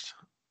be honest.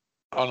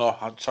 Oh no,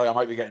 I'm sorry, I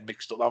might be getting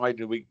mixed up. That might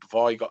be the week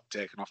before he got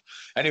taken off.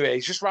 Anyway,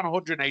 he's just ran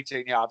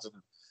 118 yards on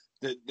them.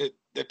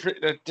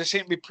 They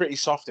seem to be pretty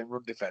soft in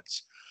run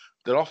defense.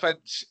 Their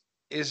offense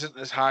isn't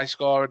as high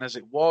scoring as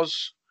it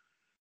was.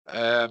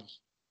 I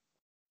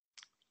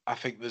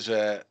think there's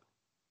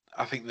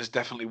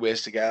definitely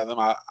ways to get at them.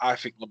 I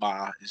think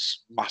Lamar is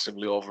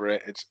massively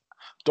overrated.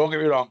 Don't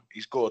get me wrong,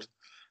 he's good.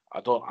 I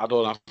don't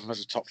have him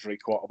as a top 3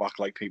 quarterback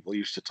like people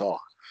used to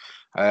talk.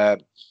 I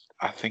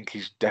think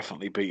he's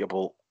definitely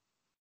beatable.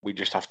 We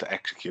just have to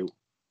execute.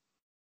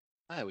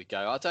 There we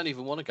go. I don't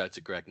even want to go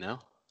to Greg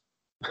now.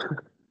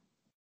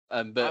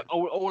 But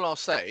all I'll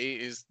say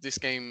is this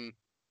game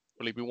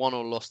will either be won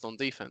or lost on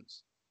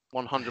defense.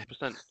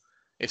 100%.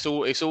 It's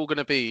all going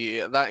to be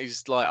that.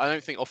 Is like, I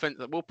don't think offense.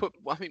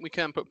 I think we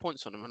can put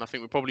points on them, and I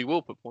think we probably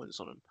will put points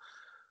on them.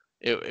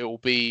 It will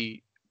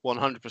be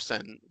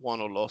 100%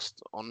 won or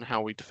lost on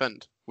how we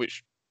defend,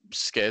 which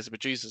scares the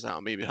bejesus out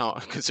of me,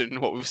 considering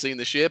what we've seen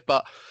this year.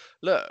 But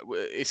look,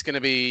 it's going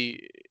to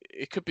be.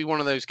 It could be one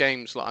of those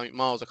games. Like, I mean,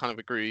 Miles, I kind of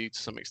agree to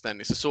some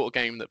extent. It's the sort of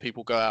game that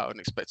people go out and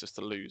expect us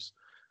to lose,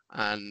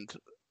 and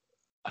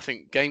I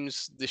think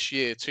games this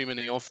year, too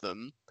many of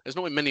them. There's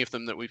not many of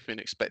them that we've been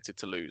expected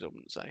to lose. I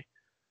wouldn't say.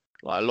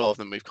 Like, a lot of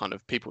them,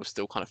 people have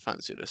still kind of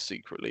fancied us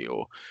secretly,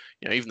 or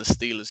even the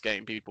Steelers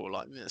game, people were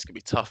like, "It's gonna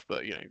be tough,"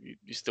 but you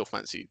still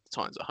fancy the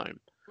Titans at home.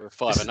 We're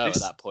 5-0 at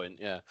that point,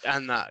 yeah.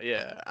 And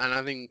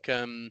I think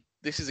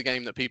this is a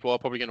game that people are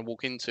probably going to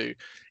walk into,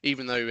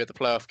 even though we had the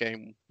playoff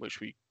game, which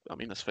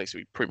let's face it,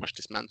 we pretty much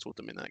dismantled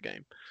them in that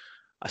game.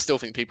 I still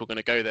think people are going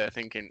to go there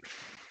thinking,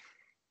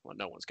 well,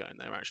 no one's going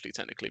there actually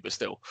technically, but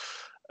still,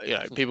 people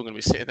are going to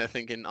be sitting there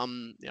thinking,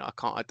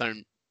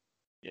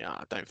 yeah,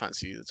 I don't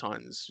fancy the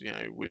Titans.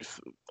 With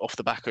off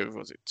the back of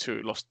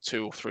lost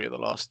 2 or 3 of the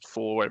last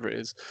 4, whatever it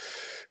is.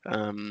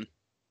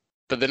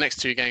 But the next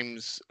 2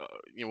 games,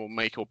 will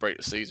make or break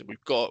the season.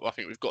 I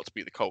think we've got to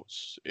beat the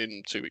Colts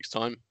in 2 weeks'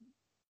 time.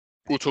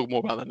 We'll talk more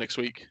about that next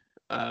week.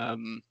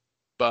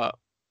 But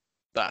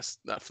that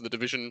for the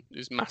division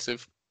is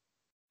massive.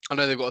 I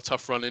know they've got a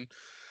tough run in,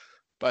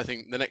 but I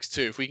think the next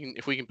 2,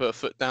 if we can put a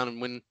foot down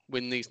and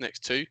win these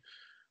next 2,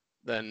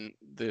 then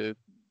the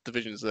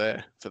division's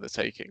there for the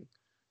taking.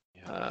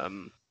 Yeah.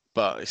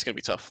 But it's going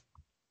to be tough.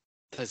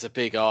 There's a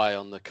big eye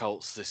on the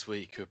Colts this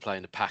week, who are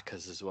playing the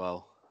Packers as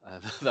well.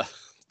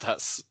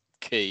 That's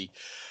key.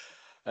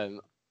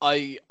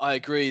 I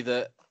agree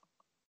that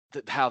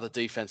how the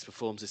defense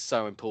performs is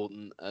so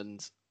important,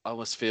 and I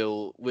almost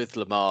feel with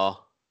Lamar,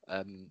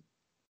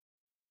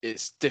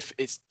 it's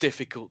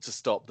difficult to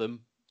stop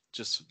them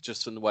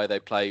just from the way they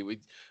play.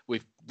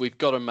 We've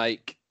got to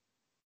make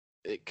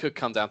it. Could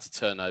come down to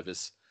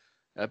turnovers,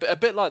 a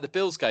bit like the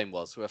Bills game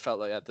was, where I felt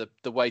like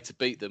the way to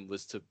beat them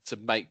was to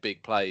make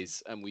big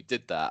plays, and we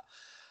did that.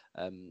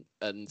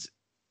 And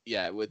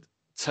yeah, with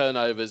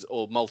turnovers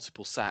or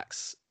multiple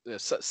sacks,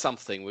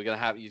 something we're going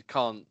to have. You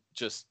can't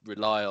just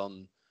rely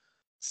on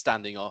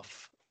standing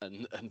off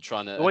and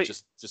trying to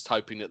just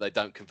hoping that they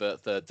don't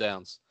convert third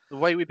downs. The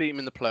way we beat him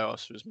in the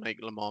playoffs was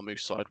make Lamar move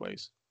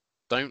sideways.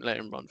 Don't let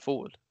him run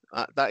forward.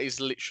 That is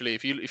literally,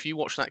 if you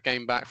watch that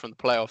game back from the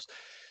playoffs,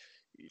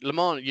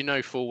 Lamar,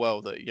 full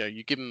well that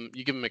you give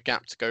him a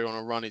gap to go on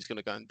a run, he's going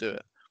to go and do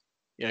it.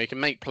 He can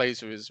make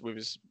plays with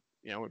his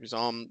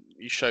arm.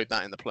 He showed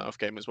that in the playoff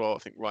game as well. I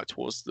think right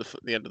towards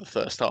the end of the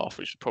first half,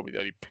 which is probably the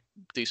only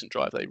decent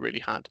drive they really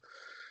had.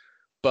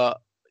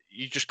 But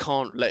you just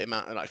can't let him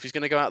out. Like, if he's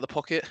going to go out of the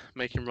pocket,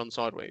 make him run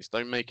sideways.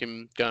 Don't make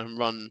him go and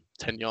run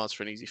 10 yards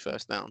for an easy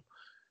first down.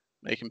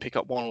 Make him pick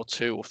up 1 or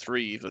 2 or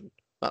 3 even.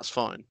 That's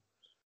fine.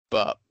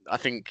 But I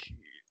think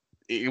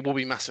it will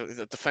be massive.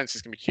 The defense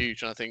is going to be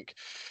huge, and I think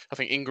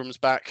Ingram's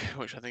back,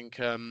 which I think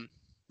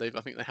they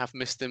have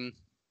missed him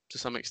to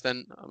some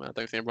extent. I don't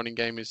think their running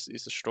game is the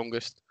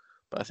strongest,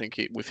 but I think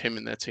with him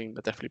in their team,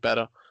 they're definitely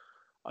better.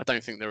 I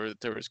don't think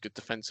they're as good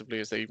defensively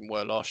as they even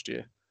were last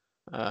year.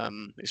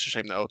 It's a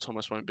shame that Earl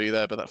Thomas won't be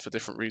there, but that's for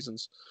different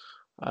reasons.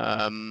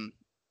 But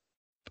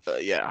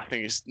yeah, I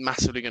think it's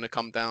massively going to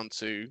come down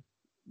to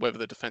whether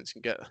the defense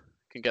can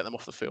get them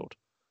off the field,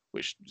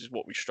 which is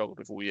what we struggled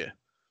with all year.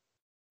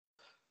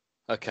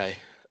 Okay,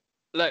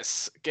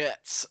 let's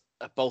get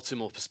a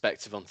Baltimore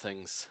perspective on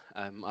things.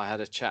 I had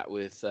a chat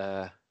with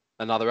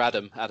another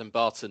Adam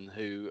Barton,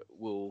 who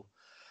will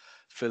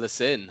fill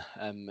us in.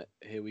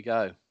 Here we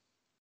go.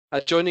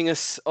 Joining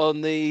us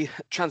on the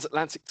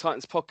Transatlantic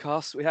Titans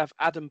podcast, we have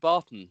Adam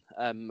Barton,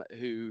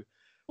 who,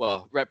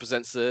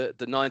 represents the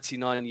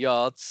 99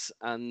 yards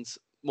and,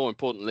 more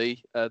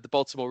importantly, the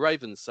Baltimore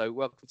Ravens. So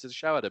welcome to the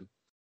show, Adam.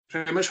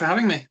 Thank you very much for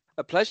having me.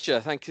 A pleasure.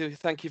 Thank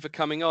you for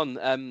coming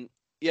on.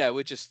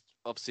 We're just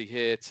obviously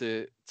here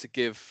to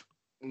give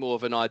more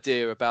of an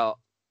idea about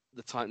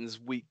the Titans'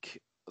 week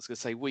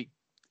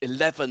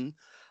 11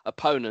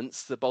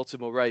 opponents, the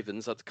Baltimore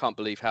Ravens. I can't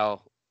believe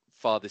how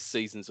far this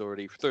season's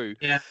already through.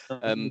 Yeah.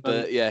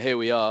 But yeah, here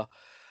we are.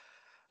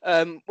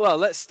 Well,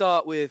 let's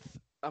start with,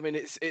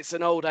 it's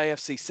an old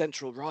AFC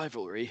Central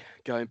rivalry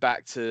going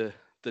back to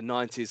the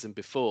 90s and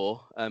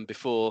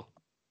before.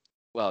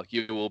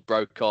 You all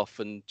broke off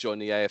and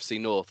joined the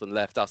AFC North and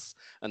left us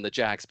and the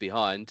Jags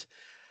behind.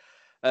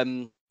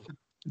 Do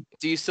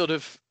you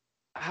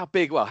how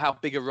big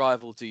a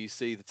rival do you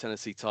see the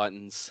Tennessee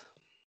Titans?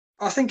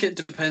 I think it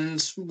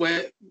depends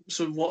what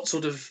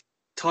sort of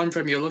time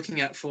frame you're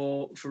looking at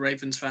for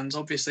Ravens fans.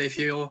 Obviously, if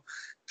you're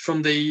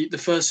from the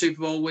first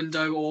Super Bowl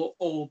window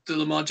or the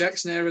Lamar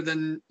Jackson era,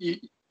 then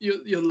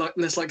you're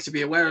less likely to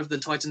be aware of the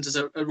Titans as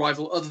a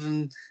rival, other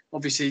than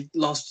obviously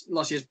last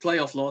year's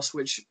playoff loss,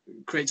 which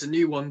creates a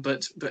new one,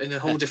 but in a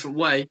whole different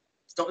way.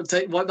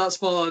 Wipe that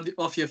smile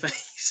off your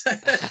face.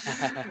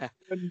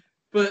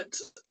 But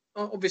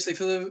obviously,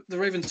 for the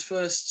Ravens'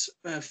 first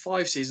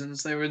 5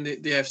 seasons, they were in the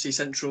AFC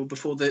Central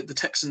before the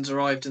Texans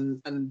arrived,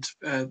 and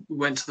we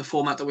went to the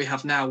format that we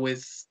have now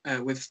with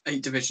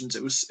 8 divisions.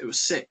 It was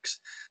 6.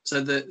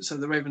 So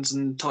the Ravens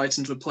and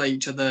Titans would play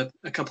each other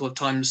a couple of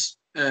times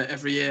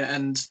every year,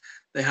 and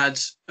they had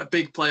a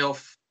big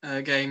playoff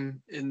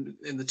game in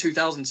the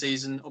 2000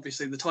 season.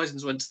 Obviously, the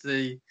Titans went to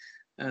the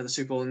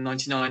Super Bowl in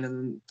 '99,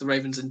 and the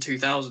Ravens in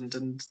 2000,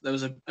 and there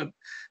was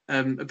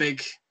a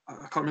big,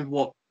 I can't remember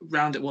what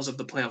round it was of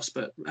the playoffs,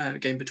 but a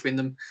game between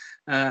them,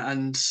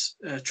 and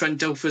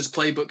Trent Dilfer's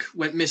playbook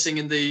went missing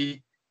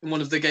in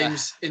one of the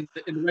games in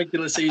the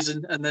regular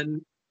season, and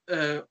then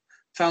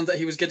found that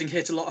he was getting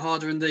hit a lot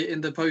harder in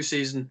the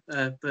postseason.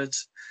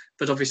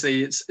 But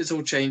obviously it's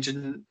all changed,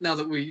 and now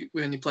that we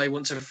only play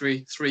once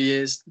every 3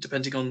 years,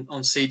 depending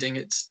on seeding,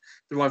 the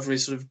rivalry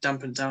sort of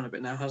dampened down a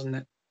bit now, hasn't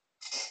it?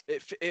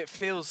 It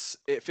feels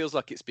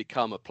like it's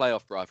become a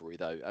playoff rivalry,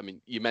 though. I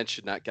mean, you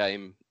mentioned that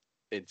game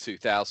in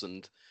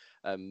 2000.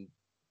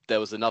 There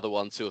was another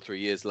one 2 or 3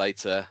 years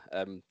later.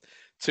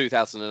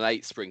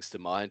 2008 springs to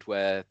mind,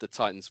 where the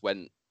Titans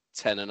went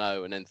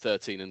 10-0 and then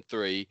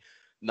 13-3,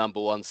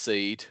 number 1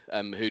 seed.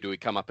 Who do we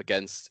come up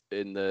against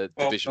in the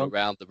divisional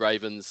round? The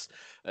Ravens,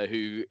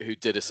 who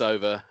did us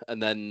over.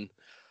 And then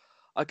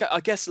I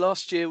guess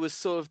last year was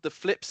sort of the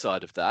flip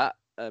side of that.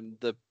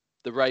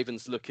 The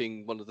Ravens,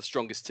 looking one of the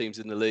strongest teams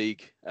in the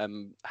league,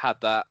 had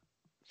that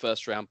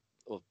first round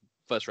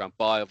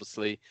bye,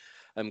 obviously,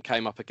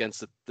 came up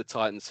against the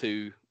Titans,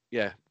 who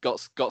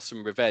got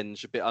some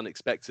revenge a bit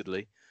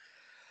unexpectedly.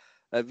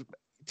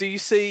 Do you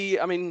see?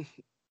 I mean,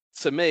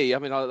 to me,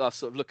 I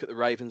sort of look at the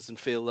Ravens and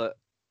feel that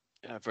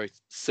a very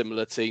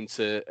similar team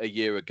to a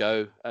year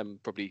ago,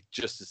 probably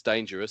just as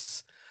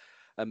dangerous.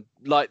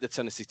 Like the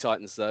Tennessee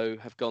Titans, though,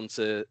 have gone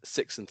to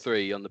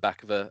 6-3 on the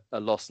back of a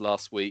loss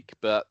last week,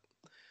 but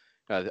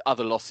the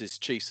other losses,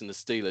 Chiefs and the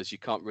Steelers, you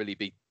can't really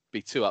be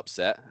too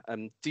upset.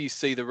 Do you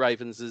see the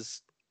Ravens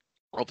as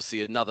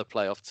obviously another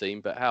playoff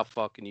team, but how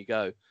far can you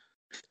go?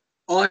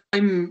 I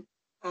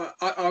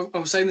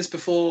was saying this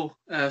before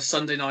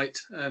Sunday night,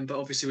 but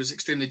obviously was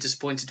extremely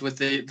disappointed with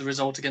the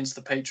result against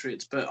the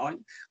Patriots. But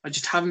I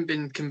just haven't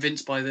been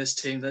convinced by this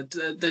team. That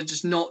they're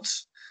just not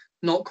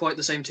quite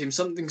the same team.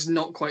 Something's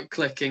not quite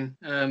clicking.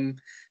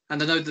 And I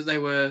know that they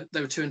were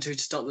 2-2 to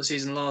start the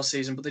season last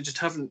season, but they just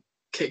haven't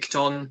kicked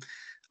on.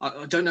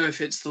 I don't know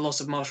if it's the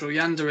loss of Marshall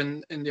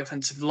Yanda in the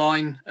offensive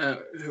line,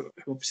 who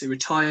obviously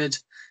retired.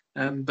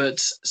 But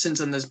since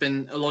then, there's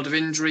been a lot of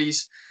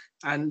injuries,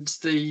 and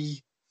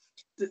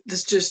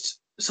there's just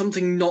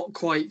something not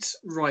quite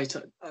right.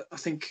 I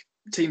think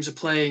teams are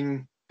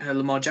playing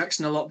Lamar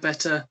Jackson a lot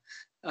better.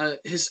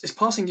 His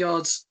passing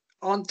yards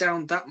aren't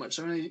down that much.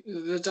 I mean,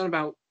 they're down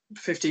about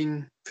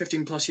 15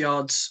 plus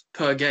yards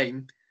per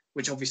game,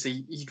 which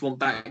obviously you'd want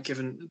back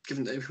given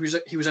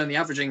that he was only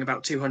averaging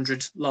about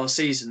 200 last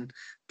season.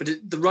 But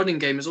the running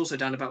game is also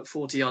down about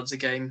 40 yards a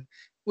game,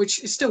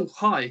 which is still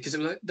high because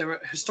there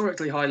were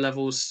historically high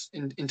levels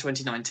in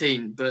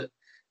 2019. But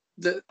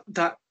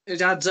that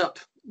it adds up,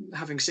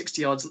 having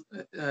 60 yards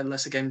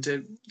less a game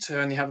to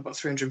only have about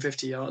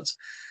 350 yards.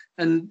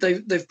 And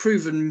they've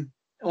proven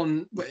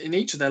in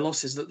each of their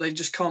losses that they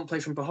just can't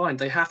play from behind.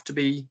 They have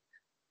to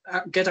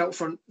get out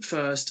front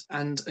first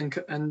and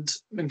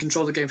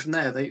control the game from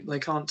there. They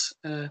can't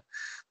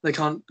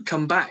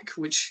come back,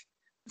 which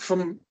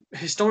from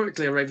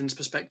historically a Ravens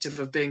perspective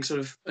of being sort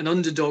of an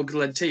underdog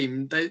led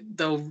team,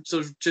 they'll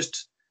sort of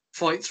just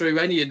fight through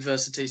any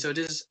adversity. So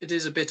it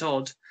is a bit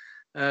odd.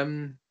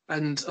 And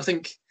I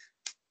think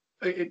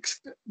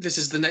this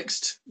is the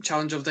next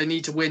challenge of they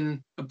need to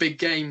win a big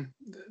game,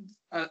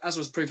 as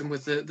was proven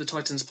with the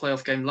Titans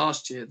playoff game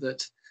last year,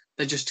 that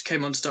they just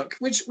came unstuck,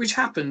 which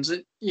happens.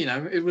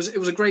 It was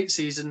a great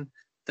season.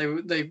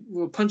 They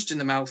were punched in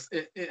the mouth.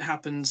 It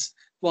happens.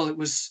 While it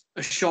was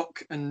a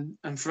shock and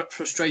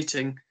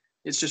frustrating,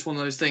 it's just one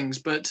of those things.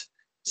 But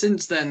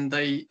since then,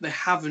 they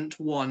haven't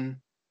won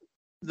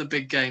the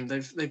big game.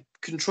 They've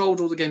controlled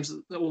all the games,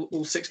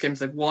 all 6 games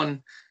they've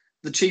won.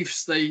 The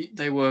Chiefs,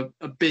 they were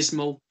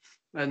abysmal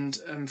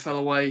and fell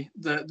away.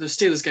 The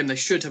Steelers game they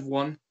should have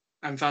won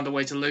and found a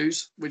way to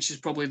lose, which is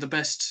probably the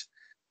best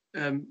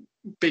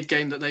big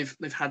game that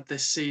they've had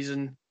this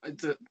season.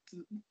 That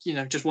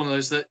just one of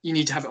those that you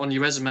need to have it on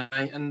your resume,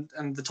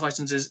 and the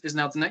Titans is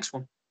now the next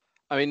one.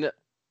 I mean,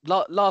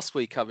 last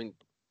week,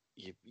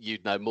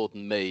 you'd know more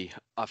than me.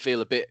 I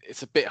feel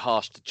it's a bit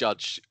harsh to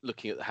judge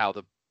looking at how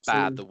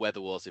bad the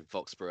weather was in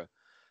Foxborough.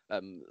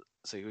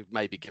 So you would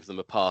maybe give them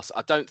a pass.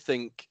 I don't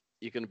think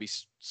you're going to be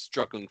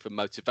struggling for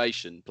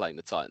motivation playing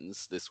the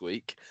Titans this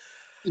week.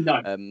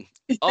 No.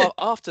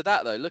 After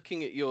that, though,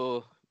 looking at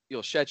your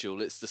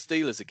schedule, it's the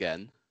Steelers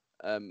again,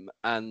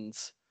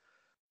 and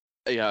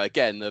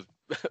again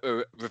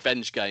a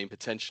revenge game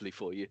potentially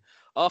for you.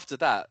 After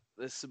that,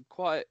 there's some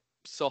quite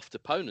soft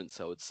opponents,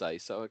 I would say.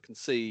 So I can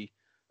see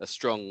a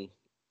strong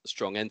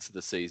end to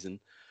the season.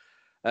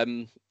 I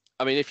mean,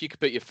 if you could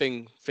put your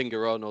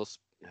finger on or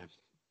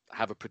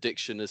have a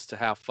prediction as to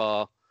how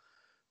far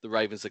the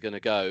Ravens are going to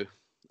go,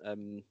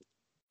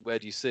 where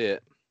do you see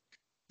it?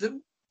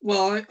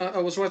 Well, I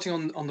was writing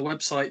on the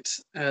website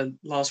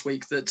last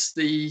week that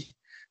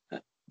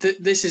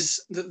this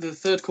is the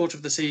third quarter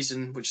of the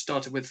season, which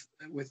started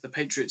with the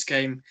Patriots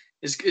game,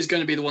 is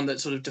going to be the one that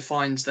sort of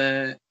defines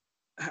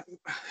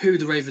who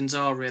the Ravens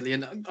are, really.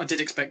 And I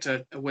did expect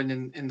a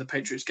win in the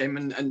Patriots game,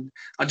 and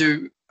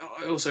I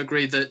also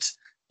agree that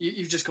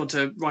you've just got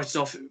to write it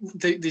off.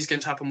 These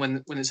games happen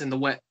when it's in the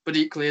wet, but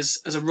equally as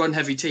a run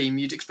heavy team,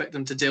 you'd expect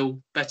them to deal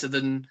better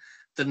than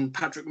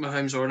Patrick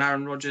Mahomes or an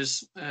Aaron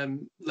Rodgers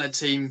led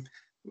team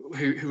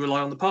who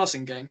rely on the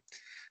passing game.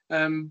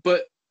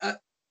 But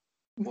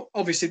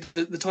obviously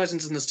the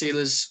Titans and the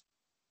Steelers,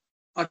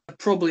 I'd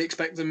probably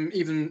expect them,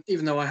 even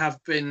though I have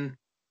been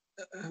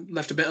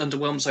left a bit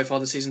underwhelmed so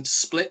far this season, to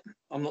split.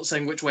 I'm not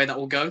saying which way that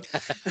will go.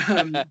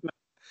 I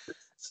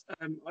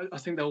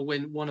think they'll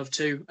win one of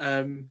two.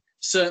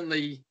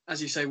 Certainly, as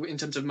you say, in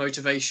terms of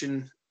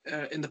motivation,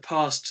 in the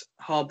past,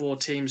 Harbaugh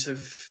teams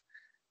have,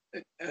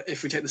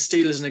 if we take the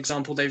Steelers as an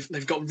example,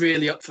 they've got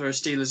really up for a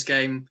Steelers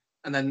game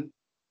and then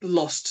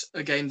lost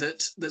a game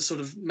that sort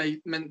of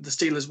meant the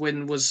Steelers'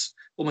 win was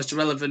almost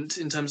irrelevant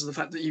in terms of the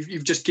fact that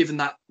you've just given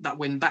that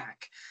win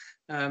back.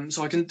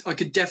 So I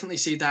could definitely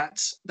see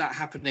that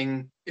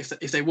happening if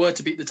they were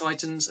to beat the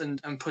Titans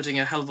and putting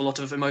a hell of a lot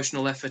of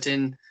emotional effort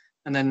in,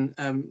 and then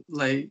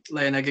lay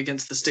an egg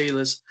against the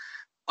Steelers.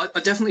 I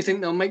definitely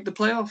think they'll make the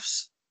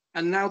playoffs.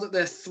 And now that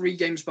they're 3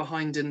 games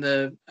behind in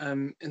the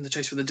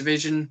chase for the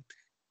division,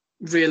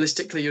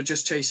 realistically, you're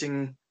just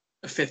chasing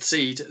a 5th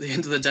seed at the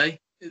end of the day.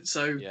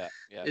 So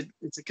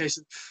it's a case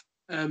of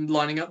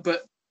lining up.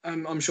 But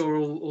I'm sure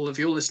all of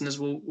your listeners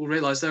will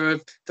realise there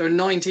are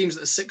 9 teams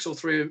that are 6 or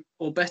 3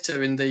 or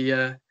better in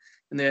the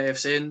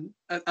AFC, and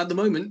at the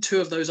moment 2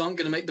 of those aren't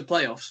going to make the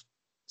playoffs.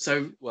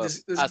 So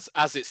there's...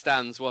 as it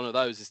stands, one of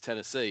those is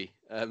Tennessee.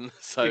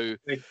 There's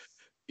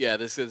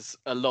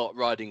a lot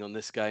riding on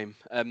this game.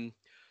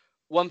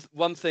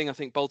 One thing I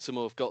think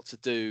Baltimore have got to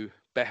do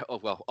better,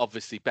 well,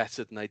 obviously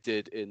better than they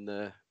did in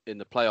the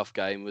playoff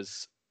game,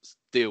 was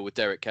deal with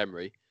Derrick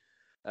Henry.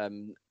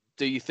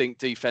 Do you think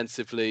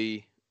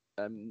defensively?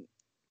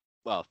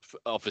 Well,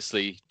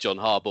 obviously John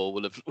Harbaugh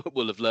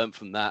will have learned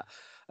from that.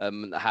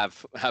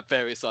 Have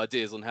various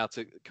ideas on how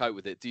to cope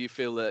with it. Do you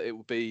feel that it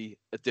will be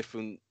a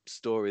different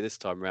story this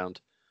time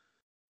round?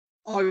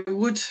 I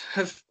would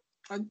have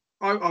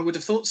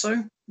thought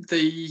so.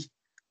 The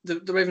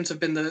Ravens have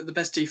been the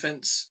best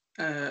defense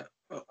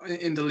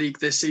in the league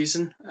this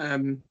season,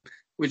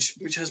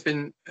 which has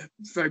been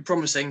very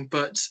promising.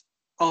 But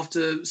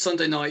after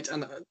Sunday night,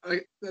 and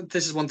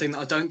this is one thing that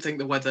I don't think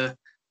the weather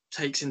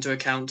takes into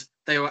account,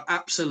 they were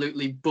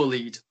absolutely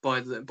bullied by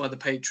the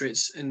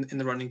Patriots in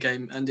the running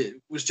game, and it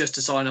was just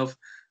a sign of,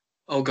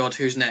 oh God,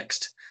 who's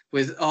next?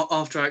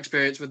 After our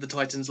experience with the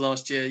Titans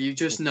last year, you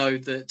just know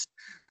that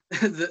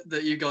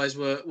that you guys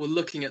were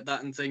looking at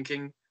that and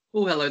thinking,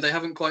 oh hello, they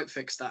haven't quite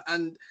fixed that.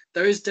 And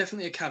there is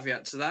definitely a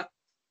caveat to that.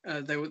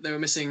 They were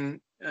missing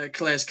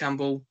Calais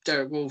Campbell,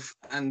 Derek Wolfe,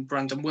 and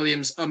Brandon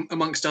Williams,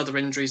 amongst other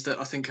injuries that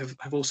I think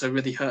have also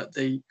really hurt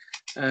the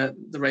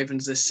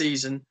Ravens this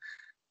season.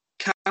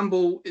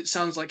 Campbell, it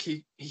sounds like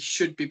he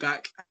should be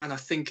back, and I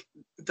think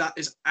that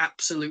is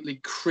absolutely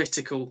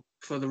critical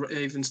for the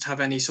Ravens to have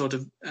any sort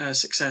of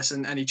success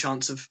and any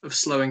chance of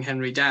slowing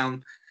Henry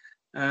down.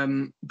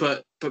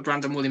 But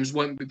Brandon Williams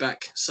won't be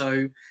back,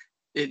 so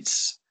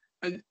it's.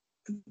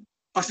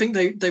 I think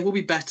they will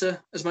be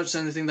better. As much as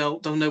anything, they'll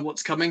know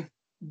what's coming,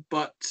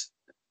 but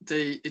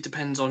it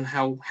depends on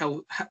how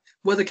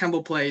whether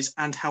Campbell plays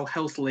and how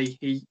healthy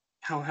he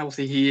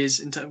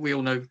is. We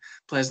all know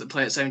players that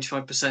play at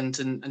 75%,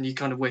 and you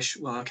kind of wish,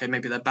 well, okay,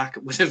 maybe their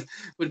backup would have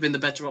been the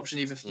better option,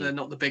 even if they're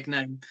not the big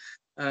name.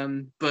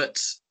 But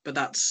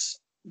that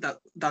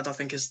I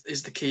think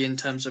is the key in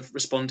terms of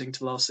responding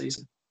to last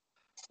season.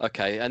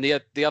 Okay, and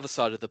the other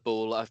side of the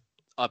ball,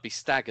 I'd be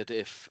staggered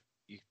if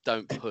you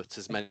don't put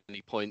as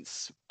many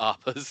points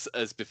up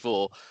as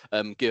before.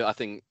 I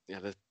think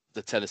the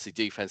Tennessee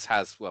defense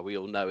has, well, we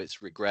all know it's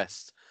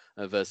regressed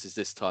versus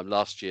this time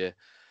last year.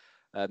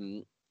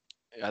 Both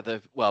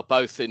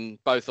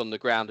on the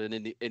ground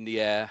and in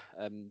the air.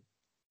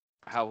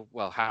 How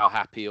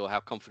happy or how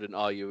confident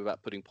are you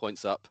about putting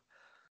points up?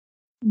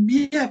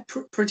 Yeah,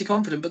 pretty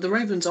confident. But the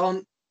Ravens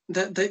aren't.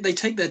 They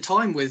take their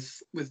time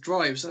with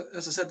drives.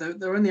 As I said,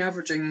 they're only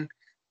averaging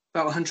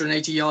about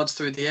 180 yards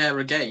through the air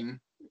a game.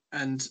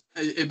 And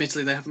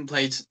admittedly, they haven't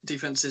played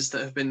defenses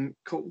that have been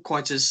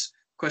quite as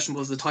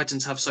questionable as the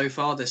Titans have so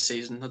far this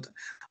season.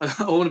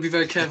 I want to be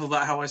very careful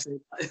about how I say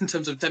that in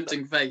terms of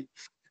tempting fate.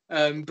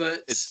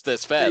 But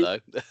that's fair though.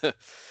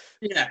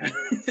 Yeah,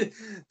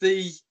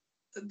 the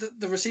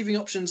receiving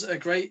options are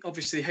great.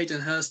 Obviously,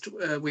 Hayden Hurst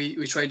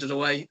we traded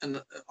away,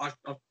 and I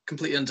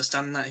completely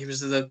understand that. He was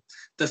the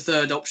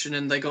third option,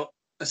 and they got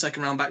a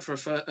second round back for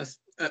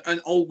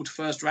an old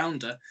first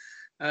rounder.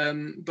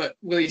 But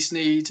Willie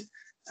Snead.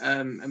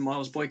 And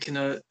Miles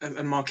Boykin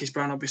and Marquise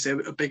Brown obviously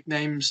are big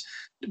names,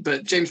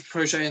 but James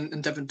Prochet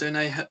and Devin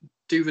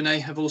Duvernay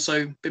have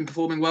also been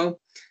performing well.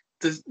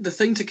 The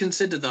thing to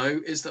consider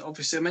though is that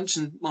obviously I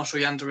mentioned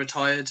Marshall Yanda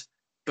retired,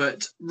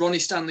 but Ronnie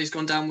Stanley's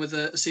gone down with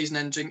a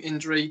season-ending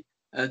injury.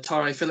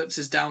 Tare Phillips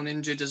is down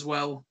injured as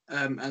well,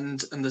 and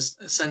the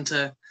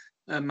centre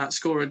Matt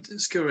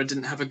Skura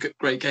didn't have a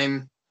great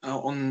game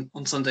on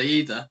Sunday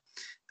either.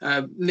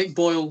 Nick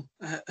Boyle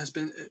has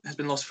been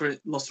lost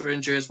for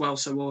injury as well,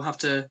 so we'll have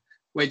to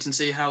wait and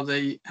see how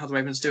the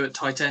Ravens do at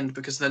tight end,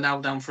 because they're now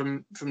down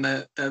from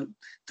the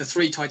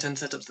 3 tight end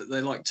setups that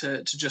they like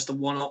to just the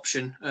one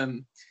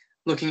option.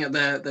 Looking at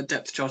their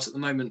depth chart at the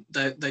moment,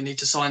 they need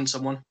to sign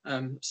someone.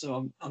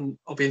 So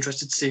I'll be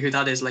interested to see who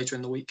that is later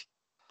in the week.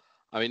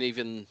 I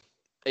mean,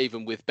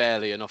 even with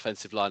barely an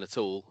offensive line at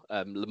all,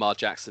 Lamar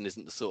Jackson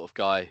isn't the sort of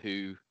guy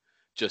who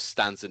just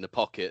stands in the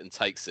pocket and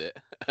takes it.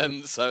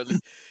 So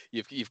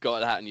you've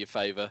got that in your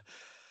favour.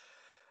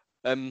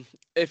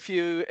 If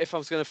I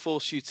was going to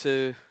force you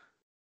to,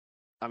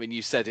 I mean,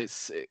 you said you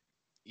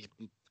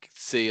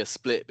see a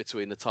split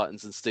between the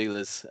Titans and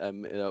Steelers,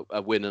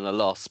 a win and a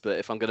loss. But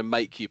if I'm going to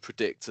make you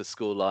predict a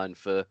scoreline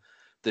for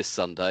this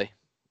Sunday,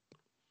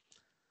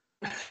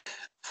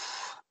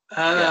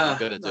 I'm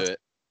going to do it.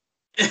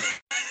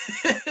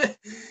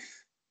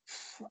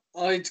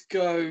 I'd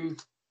go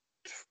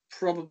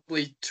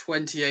probably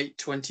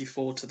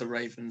 28-24 to the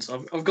Ravens.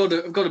 I've got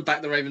to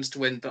back the Ravens to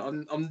win, but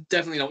I'm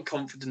definitely not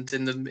confident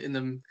in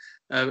them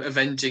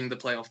avenging the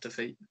playoff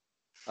defeat.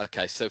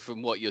 Okay, so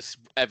from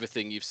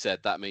everything you've said,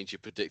 that means you're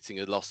predicting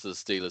a loss to the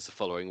Steelers the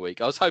following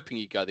week. I was hoping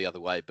you'd go the other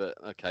way, but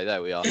okay,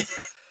 there we are.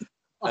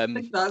 I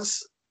think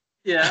that's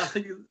I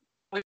think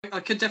I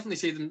could definitely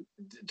see them,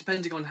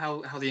 depending on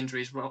how the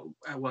injuries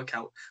work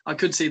out. I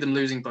could see them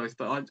losing both,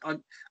 but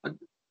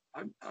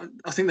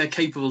I think they're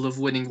capable of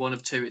winning one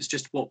of two. It's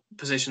just what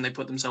position they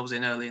put themselves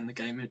in early in the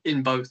game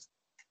in both.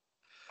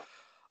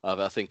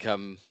 I think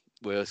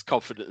we're as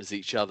confident as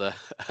each other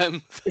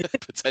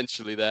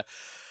potentially there.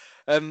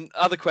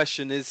 Other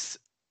question is,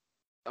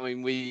 I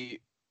mean,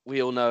 we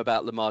all know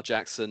about Lamar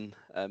Jackson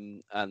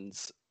and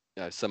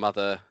some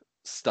other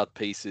stud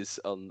pieces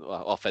on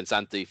offense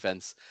and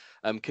defense.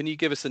 Can you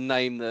give us a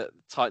name that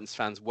Titans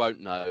fans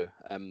won't know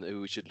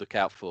who we should look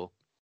out for?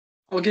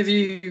 I'll give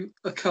you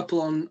a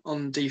couple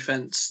on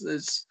defense.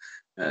 There's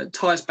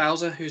Tyus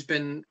Bowser, who's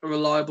been a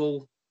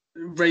reliable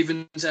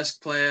Ravens-esque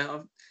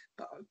player.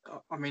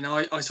 I mean,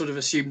 I sort of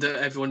assumed that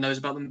everyone knows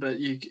about them, but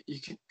you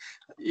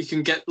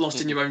can get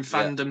lost in your own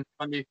fandom,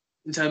 can't you?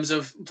 In terms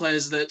of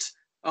players that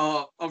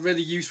are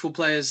really useful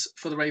players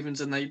for the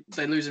Ravens, and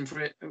they lose them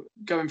for it,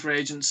 going for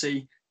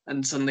agency,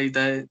 and suddenly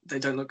they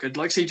don't look good.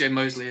 Like CJ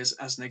Mosley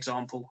as an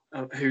example,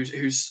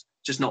 who's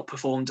just not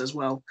performed as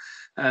well.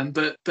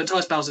 But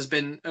Tyus Bowser has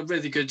been a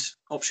really good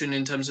option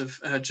in terms of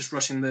just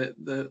rushing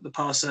the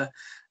passer,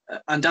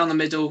 and down the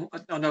middle.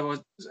 I know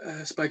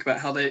I spoke about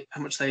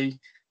how much they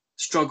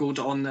struggled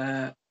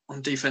on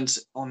defense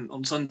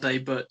on Sunday,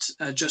 but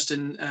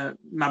Justin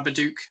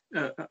Madubuike,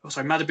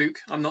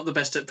 I'm not the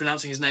best at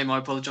pronouncing his name, I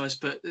apologize,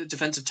 but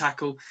defensive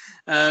tackle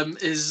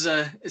is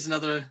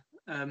another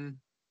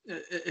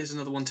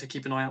one to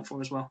keep an eye out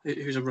for as well,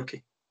 who's a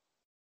rookie.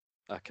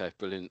 Okay,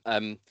 brilliant.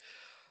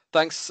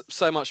 Thanks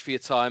so much for your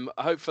time.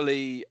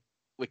 Hopefully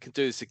we can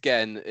do this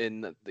again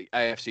in the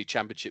AFC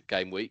Championship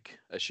game week,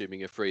 assuming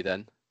you're free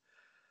then.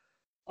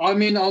 I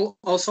mean, I'll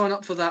sign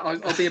up for that.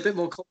 I'll be a bit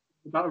more confident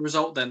about a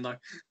result then, though.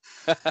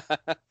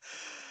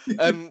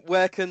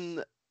 Where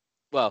can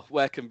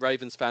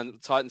Ravens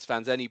fans, Titans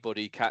fans,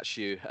 anybody catch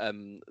you?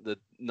 The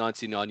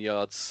 99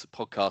 Yards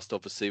podcast,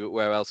 obviously, but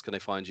where else can they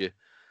find you?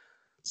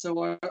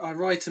 So I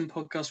write and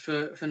podcast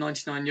for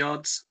 99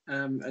 Yards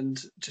and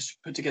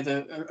just put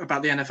together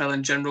about the NFL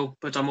in general,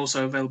 but I'm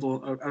also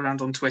available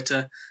around on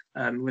Twitter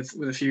with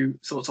a few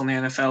thoughts on the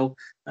NFL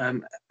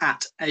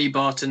at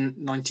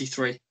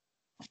abarton93.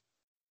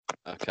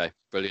 Okay,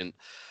 brilliant.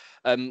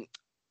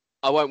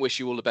 I won't wish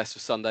you all the best for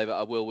Sunday, but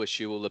I will wish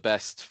you all the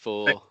best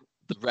for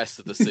the rest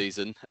of the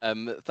season.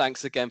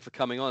 Thanks again for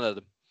coming on,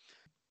 Adam.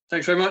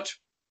 Thanks very much.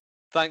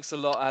 Thanks a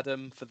lot,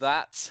 Adam, for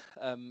that.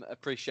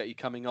 Appreciate you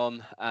coming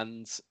on.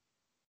 And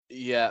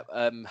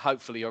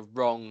hopefully you're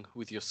wrong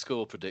with your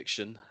score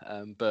prediction,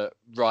 but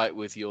right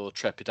with your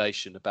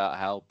trepidation about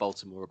how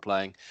Baltimore are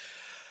playing.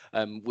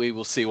 We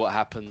will see what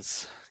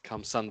happens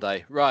come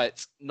Sunday.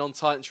 Right,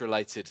 non-Titans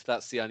related.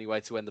 That's the only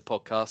way to end the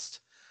podcast.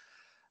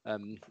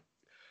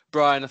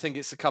 Brian, I think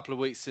it's a couple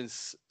of weeks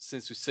since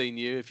we've seen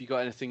you. Have you got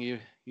anything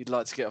you'd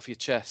like to get off your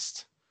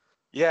chest?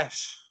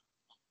 Yes.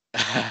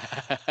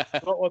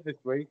 Not one this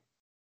week.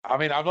 I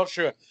mean, I'm not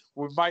sure.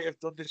 We might have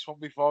done this one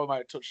before. We might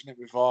have touched on it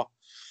before.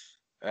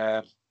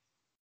 But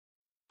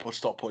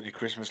stop putting your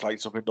Christmas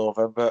lights up in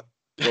November.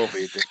 Don't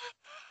be a dick.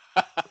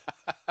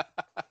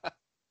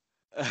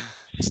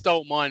 You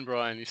stole mine,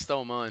 Brian. You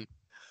stole mine.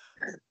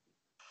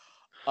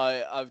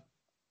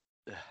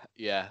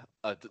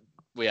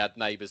 We had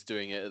neighbours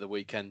doing it at the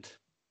weekend.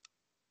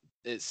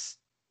 It's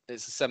the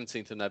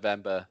 17th of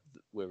November.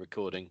 We're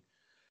recording.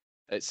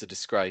 It's a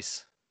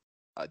disgrace.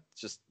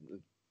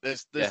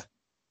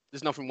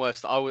 There's nothing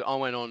worse. I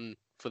went on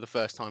for the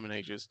first time in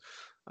ages.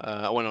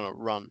 I went on a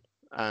run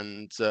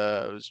and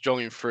I was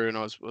jogging through and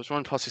I was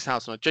running past his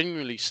house and I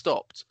genuinely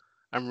stopped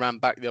and ran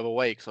back the other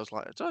way because I was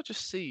like, did I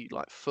just see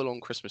like full-on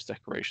Christmas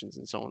decorations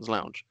in someone's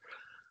lounge?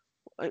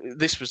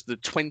 This was the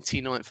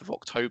 29th of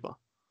October.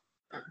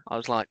 I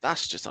was like,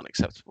 that's just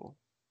unacceptable.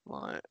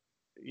 Like,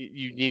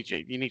 you need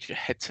your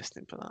head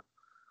testing for that.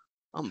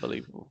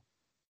 Unbelievable.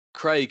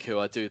 Craig, who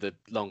I do the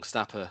Long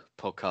Snapper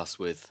podcast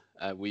with,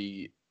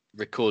 we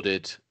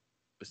recorded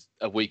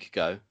a week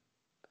ago,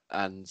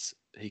 and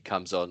he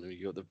comes on.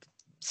 You got the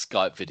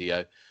Skype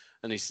video,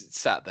 and he's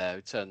sat there.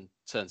 He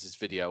turns his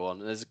video on,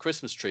 and there's a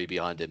Christmas tree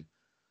behind him.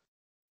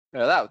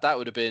 Yeah, that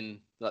would have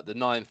been like the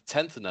 9th,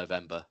 10th of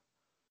November.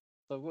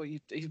 So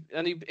he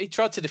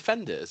tried to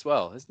defend it as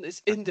well.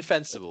 It's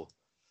indefensible.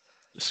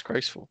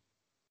 Disgraceful.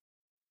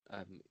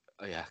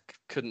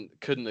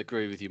 Couldn't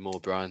agree with you more,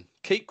 Brian.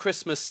 Keep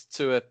Christmas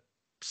to a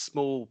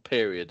small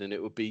period, and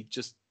it would be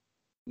just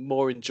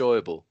more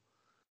enjoyable.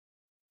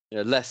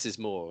 Less is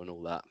more, and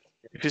all that.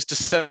 If it's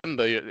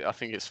December, I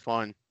think it's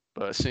fine.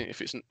 But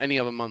if it's any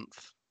other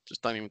month,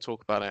 just don't even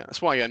talk about it.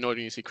 That's why I get annoyed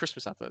when you see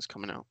Christmas adverts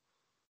coming out.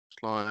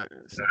 It's like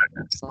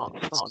it's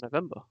not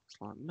November. It's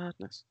like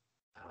madness.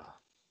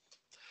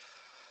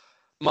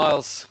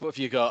 Miles, what have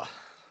you got?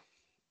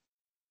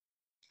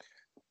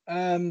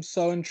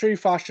 So in true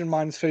fashion,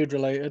 mine's food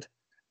related,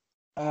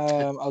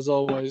 as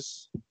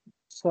always.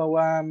 So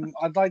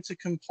I'd like to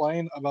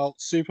complain about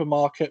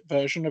supermarket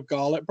version of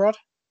garlic bread.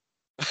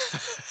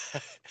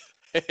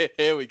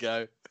 Here we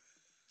go.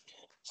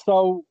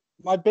 So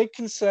my big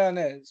concern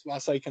is, well, I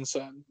say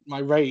concern, my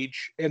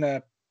rage in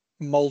a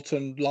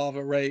molten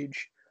lava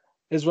rage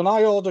is when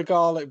I order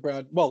garlic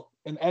bread. Well,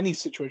 in any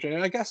situation,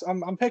 I guess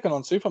I'm picking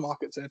on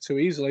supermarkets here too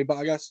easily, but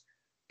I guess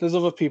there's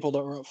other people that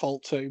are at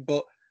fault too.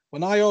 But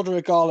when I order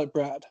a garlic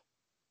bread,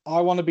 I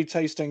want to be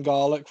tasting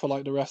garlic for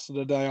like the rest of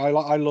the day.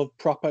 I love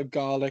proper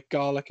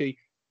garlicky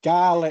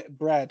garlic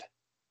bread.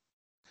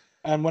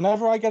 And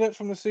whenever I get it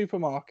from the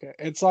supermarket,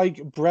 it's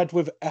like bread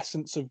with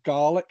essence of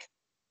garlic,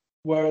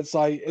 where it's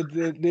like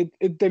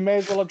they may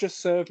as well have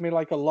just served me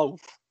like a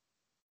loaf,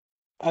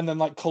 and then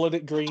like coloured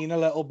it green a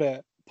little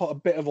bit, put a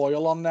bit of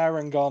oil on there,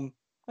 and gone,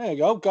 there you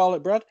go,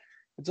 garlic bread.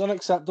 It's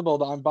unacceptable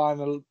that I'm buying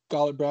a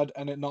garlic bread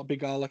and it not be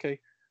garlicky.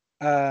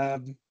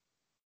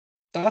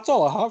 That's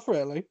all I have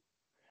really.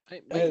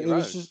 It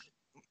was just,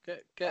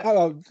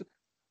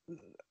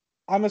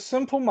 I'm a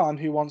simple man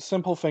who wants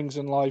simple things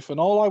in life, and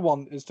all I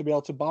want is to be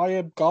able to buy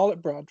a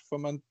garlic bread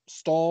from a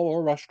store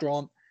or a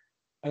restaurant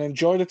and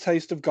enjoy the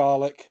taste of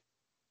garlic.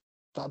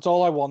 That's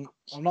all I want.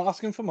 I'm not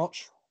asking for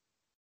much.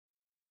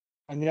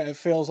 And yet it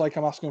feels like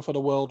I'm asking for the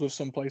world with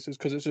some places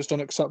because it's just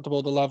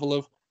unacceptable, the level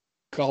of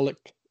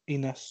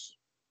garliciness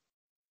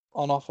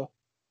on offer.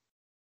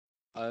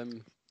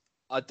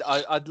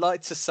 I'd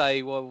like to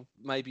say, well,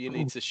 maybe you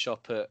need to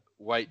shop at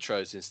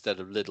Waitrose instead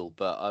of Lidl,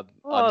 but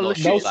I'm not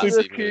sure that's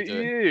even going to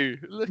do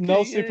it.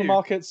 No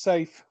supermarket's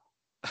safe.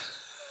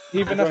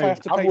 Even if I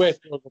have to pay,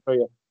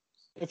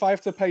 if I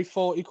have to pay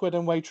 40 quid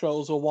in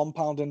Waitrose or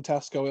 £1 in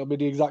Tesco, it'll be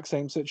the exact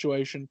same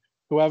situation.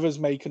 Whoever's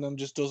making them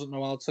just doesn't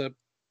know how to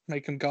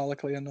make them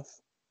garlicly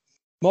enough.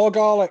 More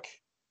garlic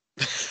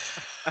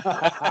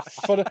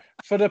for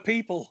the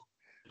people.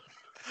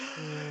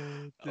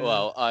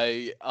 Well,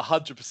 I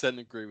 100%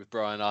 agree with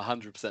Brian. I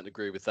 100%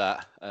 agree with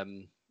that.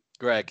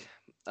 Greg,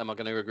 am I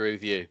going to agree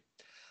with you?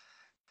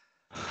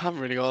 I haven't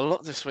really got a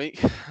lot this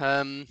week,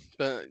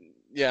 but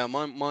yeah,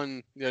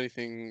 mine. The only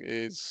thing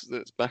is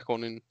that's back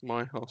on in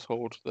my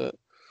household that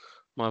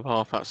my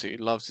half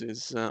absolutely loves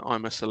is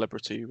I'm a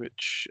Celebrity,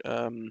 which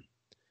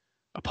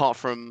apart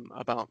from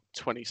about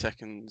 20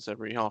 seconds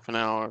every half an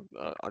hour,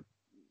 I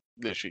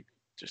literally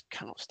just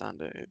cannot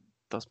stand it. It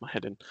does my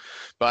head in.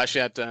 But I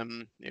actually had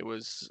it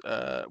was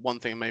one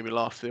thing that made me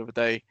laugh the other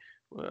day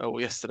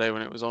or yesterday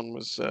when it was on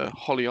was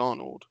Holly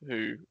Arnold,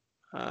 who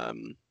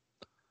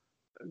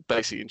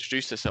basically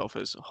introduced herself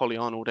as Holly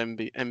Arnold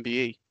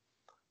MBE,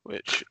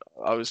 which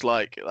I was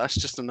like, that's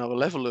just another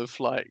level of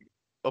like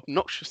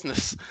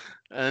obnoxiousness.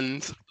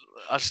 And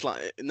I just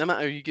like, no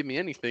matter you give me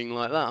anything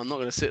like that, I'm not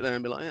going to sit there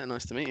and be like, yeah,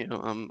 nice to meet you.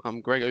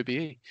 I'm Greg OBE.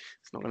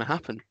 It's not going to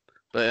happen.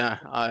 But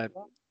yeah,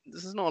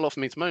 this is not a lot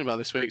for me to moan about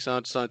this week, so I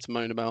decided to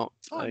moan about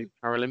a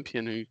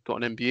Paralympian who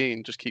got an MBE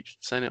and just keeps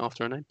saying it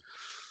after her name.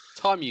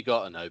 Time you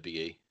got an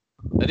OBE,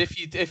 and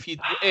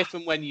if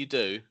and when you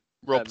do,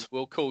 Robbed.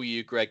 We'll call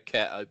you Greg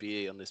Kett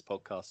OBE on this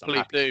podcast.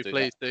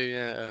 Please do.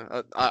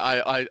 Yeah,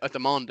 I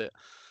demand it.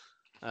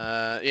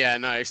 Yeah,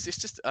 no, it's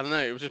just I don't know.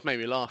 It just made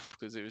me laugh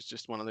because it was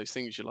just one of those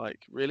things. You're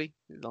like, really,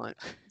 like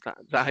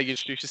that how you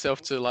introduce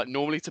yourself to like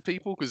normally to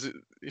people? Because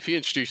if you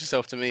introduce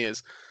yourself to me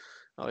as,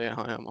 oh yeah,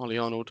 hi, I'm Holly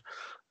Arnold,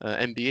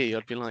 MBE,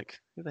 I'd be like,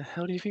 who the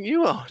hell do you think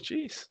you are?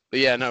 Jeez. But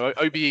yeah, no,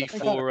 OBE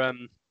for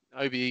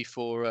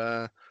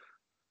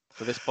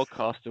this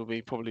podcast will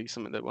be probably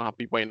something that I'll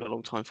be waiting a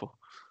long time for.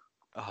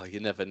 Oh, you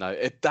never know.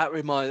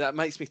 That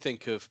makes me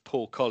think of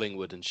Paul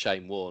Collingwood and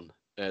Shane Warne.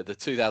 The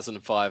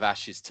 2005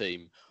 Ashes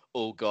team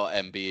all got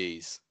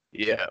MBEs.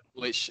 Yeah,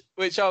 which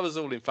I was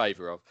all in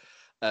favour of,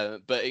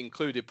 but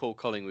included Paul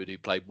Collingwood, who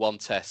played one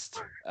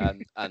test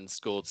and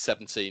scored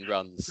 17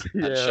 runs,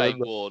 and Shane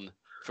Warne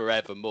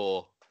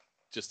forevermore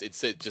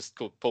just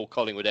called Paul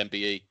Collingwood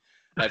MBE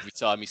every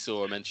time he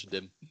saw or mentioned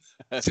him.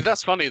 See,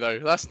 that's funny though.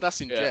 That's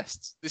in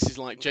jest. This is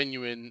like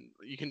genuine.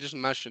 You can just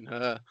imagine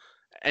her.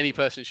 Any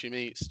person she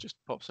meets just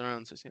pops around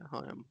and says, "Yeah,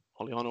 hi, I'm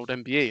Holly Arnold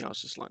MBE." I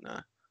was just like,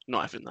 nah,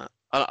 not having that.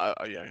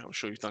 Yeah, I'm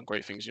sure you've done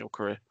great things in your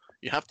career.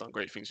 You have done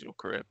great things in your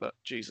career, but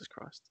Jesus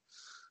Christ,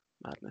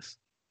 madness.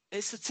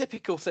 It's a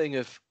typical thing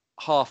of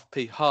half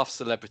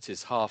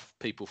celebrities, half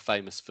people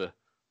famous for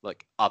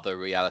like other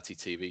reality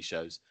TV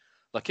shows.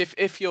 Like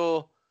if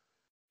you're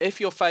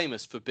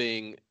famous for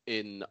being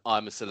in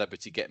I'm a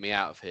Celebrity, Get Me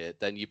Out of Here,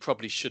 then you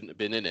probably shouldn't have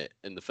been in it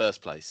in the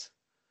first place.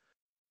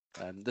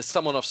 There's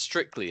someone off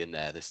Strictly in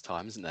there this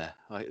time, isn't there?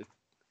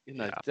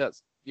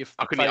 That's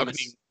I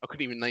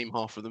couldn't even name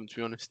half of them, to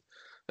be honest.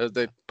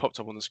 They popped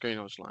up on the screen.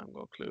 I was like, I haven't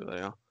got a clue who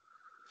they are.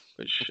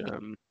 Which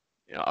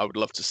I would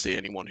love to see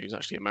anyone who's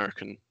actually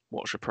American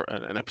watch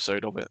an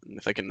episode of it, and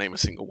if they can name a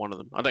single one of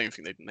them. I don't even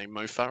think they'd name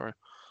Mo Farah.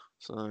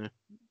 So,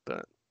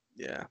 but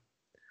yeah,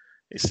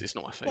 it's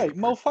not my favorite. Wait,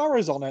 Mo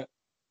Farah's on it.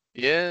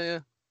 Yeah.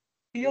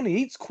 He only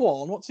eats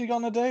corn. What's he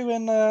gonna do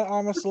in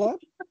I'm a Celeb?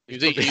 He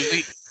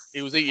was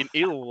He was eating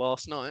eel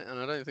last night, and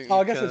I don't think. Oh,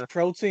 I guess it's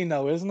protein,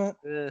 though, isn't it?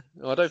 Yeah,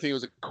 well, I don't think it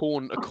was a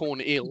corn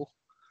eel.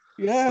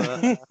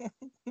 Yeah.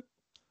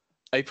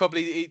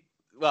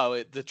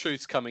 Well, the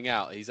truth's coming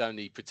out. He's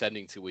only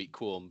pretending to eat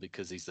Quorn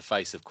because he's the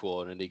face of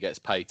Quorn, and he gets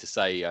paid to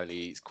say he only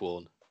eats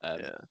Quorn.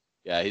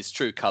 Yeah, his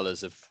true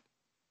colours of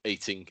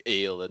eating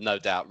eel and no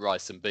doubt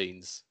rice and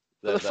beans.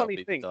 But the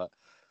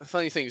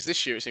funny thing is,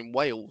 this year it's in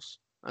Wales,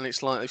 and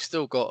it's like they've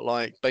still got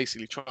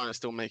basically trying to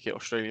still make it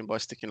Australian by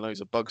sticking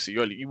loads of bugs. So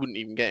you wouldn't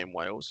even get in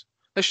Wales.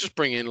 Let's just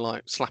bring in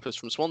slappers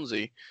from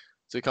Swansea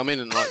to come in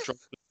and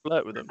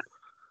flirt with them.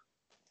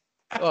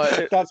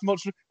 That's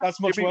much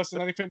worse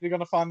than anything you're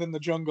gonna find in the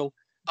jungle.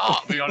 Oh,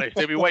 to be honest,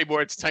 it'd be way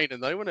more entertaining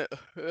though, wouldn't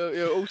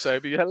it? Also,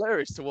 it'd be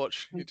hilarious to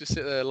watch. You just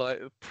sit there like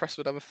the press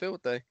would have a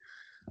field day.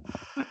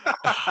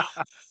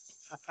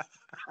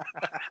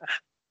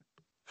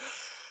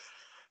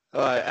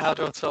 All right, how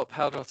do I top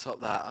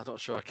that? I'm not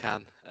sure I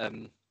can.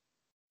 I'm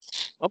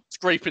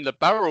scraping the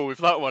barrel with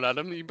that one,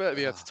 Adam. You better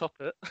be able to top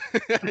it.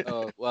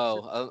 Oh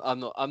well,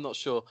 I'm not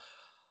sure.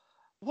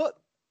 What?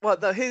 Well,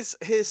 no,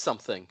 here's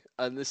something,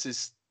 and this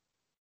is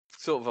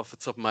sort of off the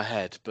top of my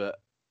head,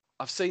 but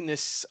I've seen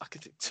this, I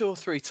think 2 or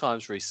 3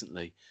 times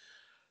recently.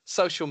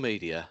 Social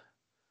media,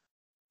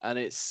 and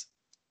it's.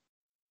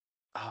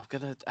 How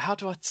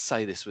do I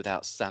say this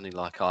without sounding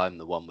like I'm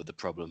the one with the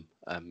problem?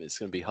 It's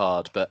going to be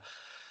hard, but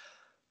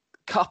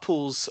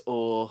couples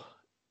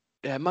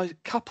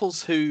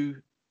couples who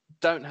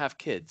don't have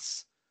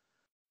kids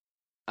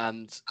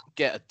and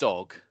get a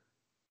dog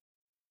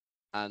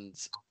and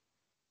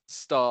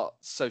start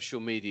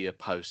social media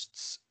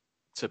posts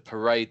to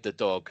parade the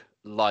dog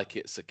like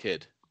it's a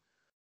kid,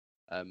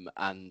 and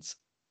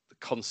the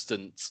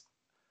constant.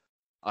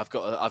 I've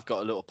got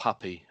a little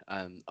puppy,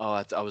 and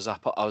I was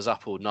up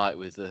all night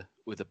with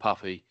the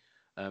puppy.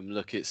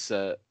 Look, it's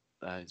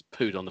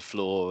pooed on the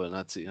floor, and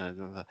I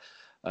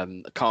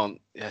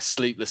can't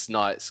sleepless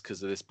nights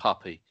because of this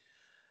puppy.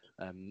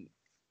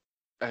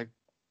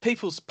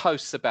 People's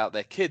posts about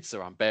their kids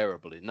are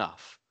unbearable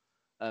enough,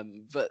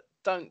 but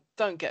don't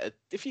get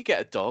if you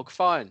get a dog,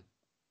 fine.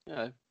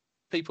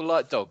 People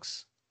like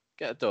dogs,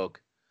 get a dog,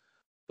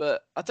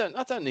 but I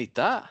don't need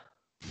that.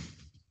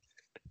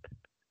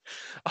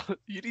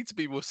 You need to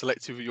be more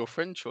selective with your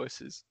friend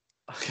choices.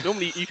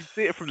 Normally, you can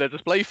see it from their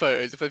display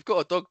photos. If they've got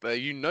a dog there,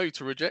 you know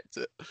to reject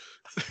it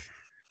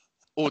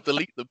or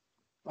delete them.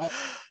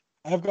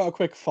 I've got a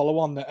quick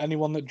follow-on that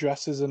anyone that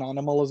dresses an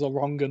animal is a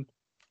wrong-un.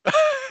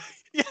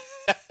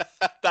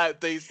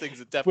 These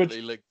things are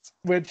definitely linked.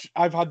 Which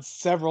I've had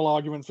several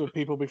arguments with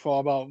people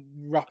before about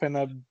wrapping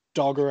a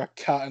dog or a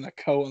cat in a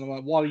coat, and I'm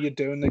like, what are you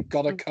doing? They've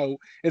got a coat.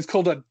 It's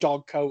called a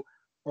dog coat.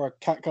 Or a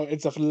cat coat.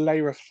 It's a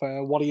layer of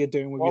fur. What are you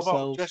doing with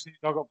yourself? Dressing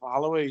your dog up for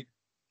Halloween.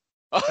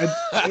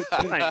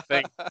 Same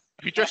thing.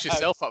 If you dress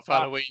yourself up for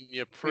Halloween,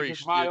 you're pretty.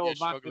 My old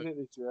man did it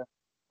this year,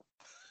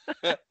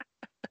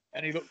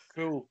 and he looked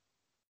cool.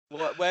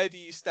 Where do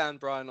you stand,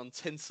 Brian, on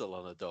tinsel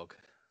on a dog?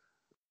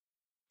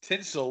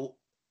 Tinsel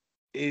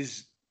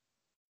is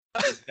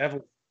the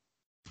devil.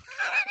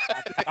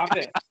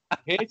 I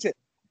hate it.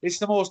 It's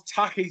the most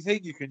tacky thing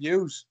you can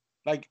use.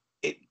 Like,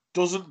 it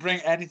doesn't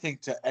bring anything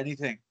to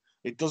anything.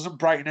 It doesn't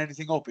brighten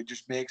anything up. It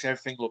just makes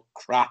everything look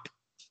crap.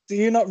 Do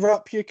you not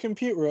wrap your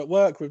computer at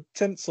work with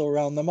tinsel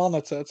around the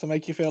monitor to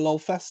make you feel all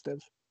festive?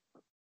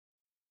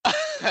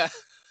 Can't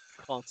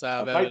say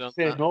I've I ever might done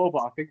say that. no, but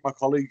I think my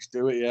colleagues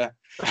do it, yeah.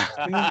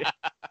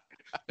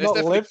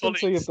 Not lived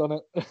until you've done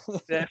it.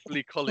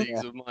 Definitely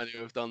colleagues of mine who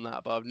have done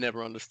that, but I've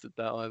never understood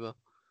that either.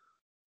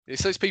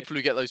 It's those people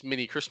who get those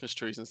mini Christmas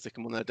trees and stick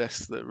them on their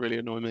desks that really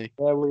annoy me.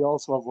 Yeah, we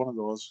also have one of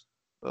those.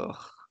 Ugh.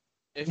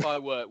 If I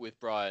worked with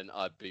Brian,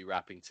 I'd be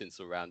wrapping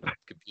tinsel around the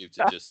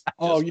computer just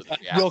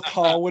your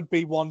car would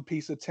be one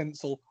piece of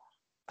tinsel.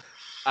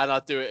 And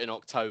I'd do it in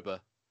October.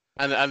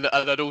 And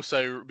I'd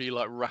also be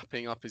like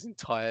wrapping up his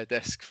entire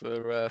desk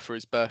for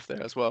his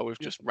birthday as well with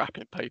just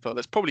wrapping paper.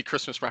 That's probably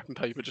Christmas wrapping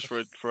paper just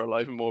for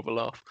even more of a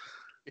laugh.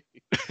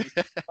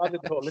 I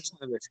didn't put listen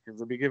to this because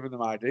I'll be giving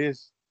them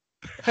ideas.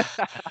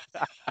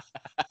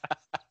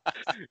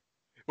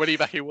 When are you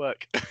back at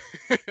work?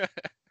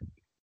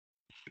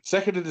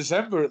 2nd of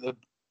December at the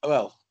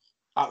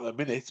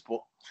minute, but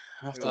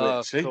I have to wait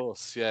and see. Of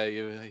course, yeah,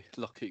 you're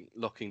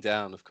locking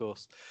down, of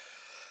course.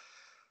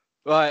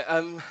 Right,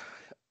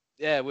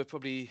 yeah,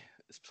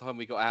 it's time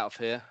we got out of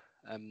here.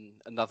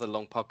 Another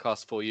long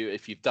podcast for you.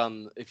 If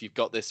you've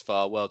got this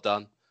far, well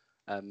done.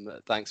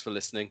 Thanks for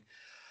listening.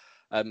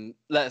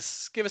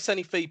 Give us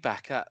any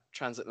feedback at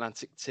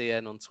Transatlantic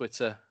TN on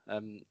Twitter.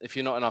 If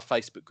you're not in our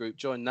Facebook group,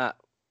 join that.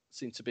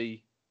 Seem to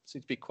be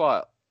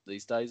quiet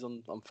these days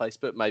on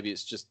Facebook.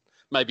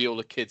 Maybe all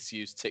the kids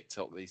use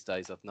TikTok these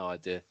days. I've no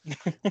idea.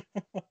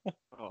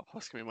 Oh,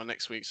 that's gonna be my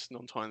next week's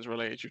non-Tines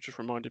related. You just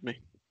reminded me.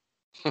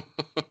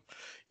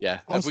 Yeah,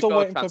 I'm still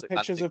waiting for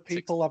pictures of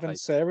people having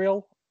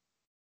cereal.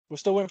 We're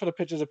still waiting for the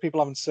pictures of people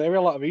having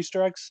cereal out of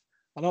Easter eggs.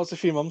 I know it's a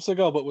few months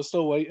ago, but we're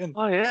still waiting.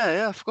 Oh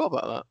yeah, I forgot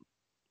about that.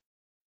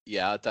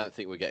 Yeah, I don't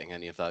think we're getting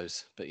any of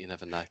those, but you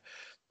never know.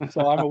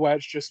 So I'm aware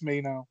it's just me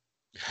now.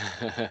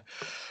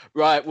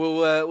 Right,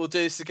 we'll do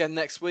this again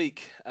next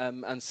week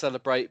and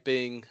celebrate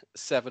being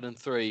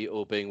 7-3,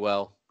 all being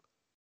well.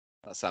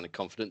 That sounded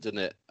confident, didn't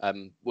it?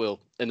 Will,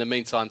 in the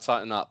meantime,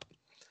 tighten up.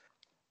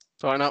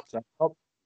 Tighten up.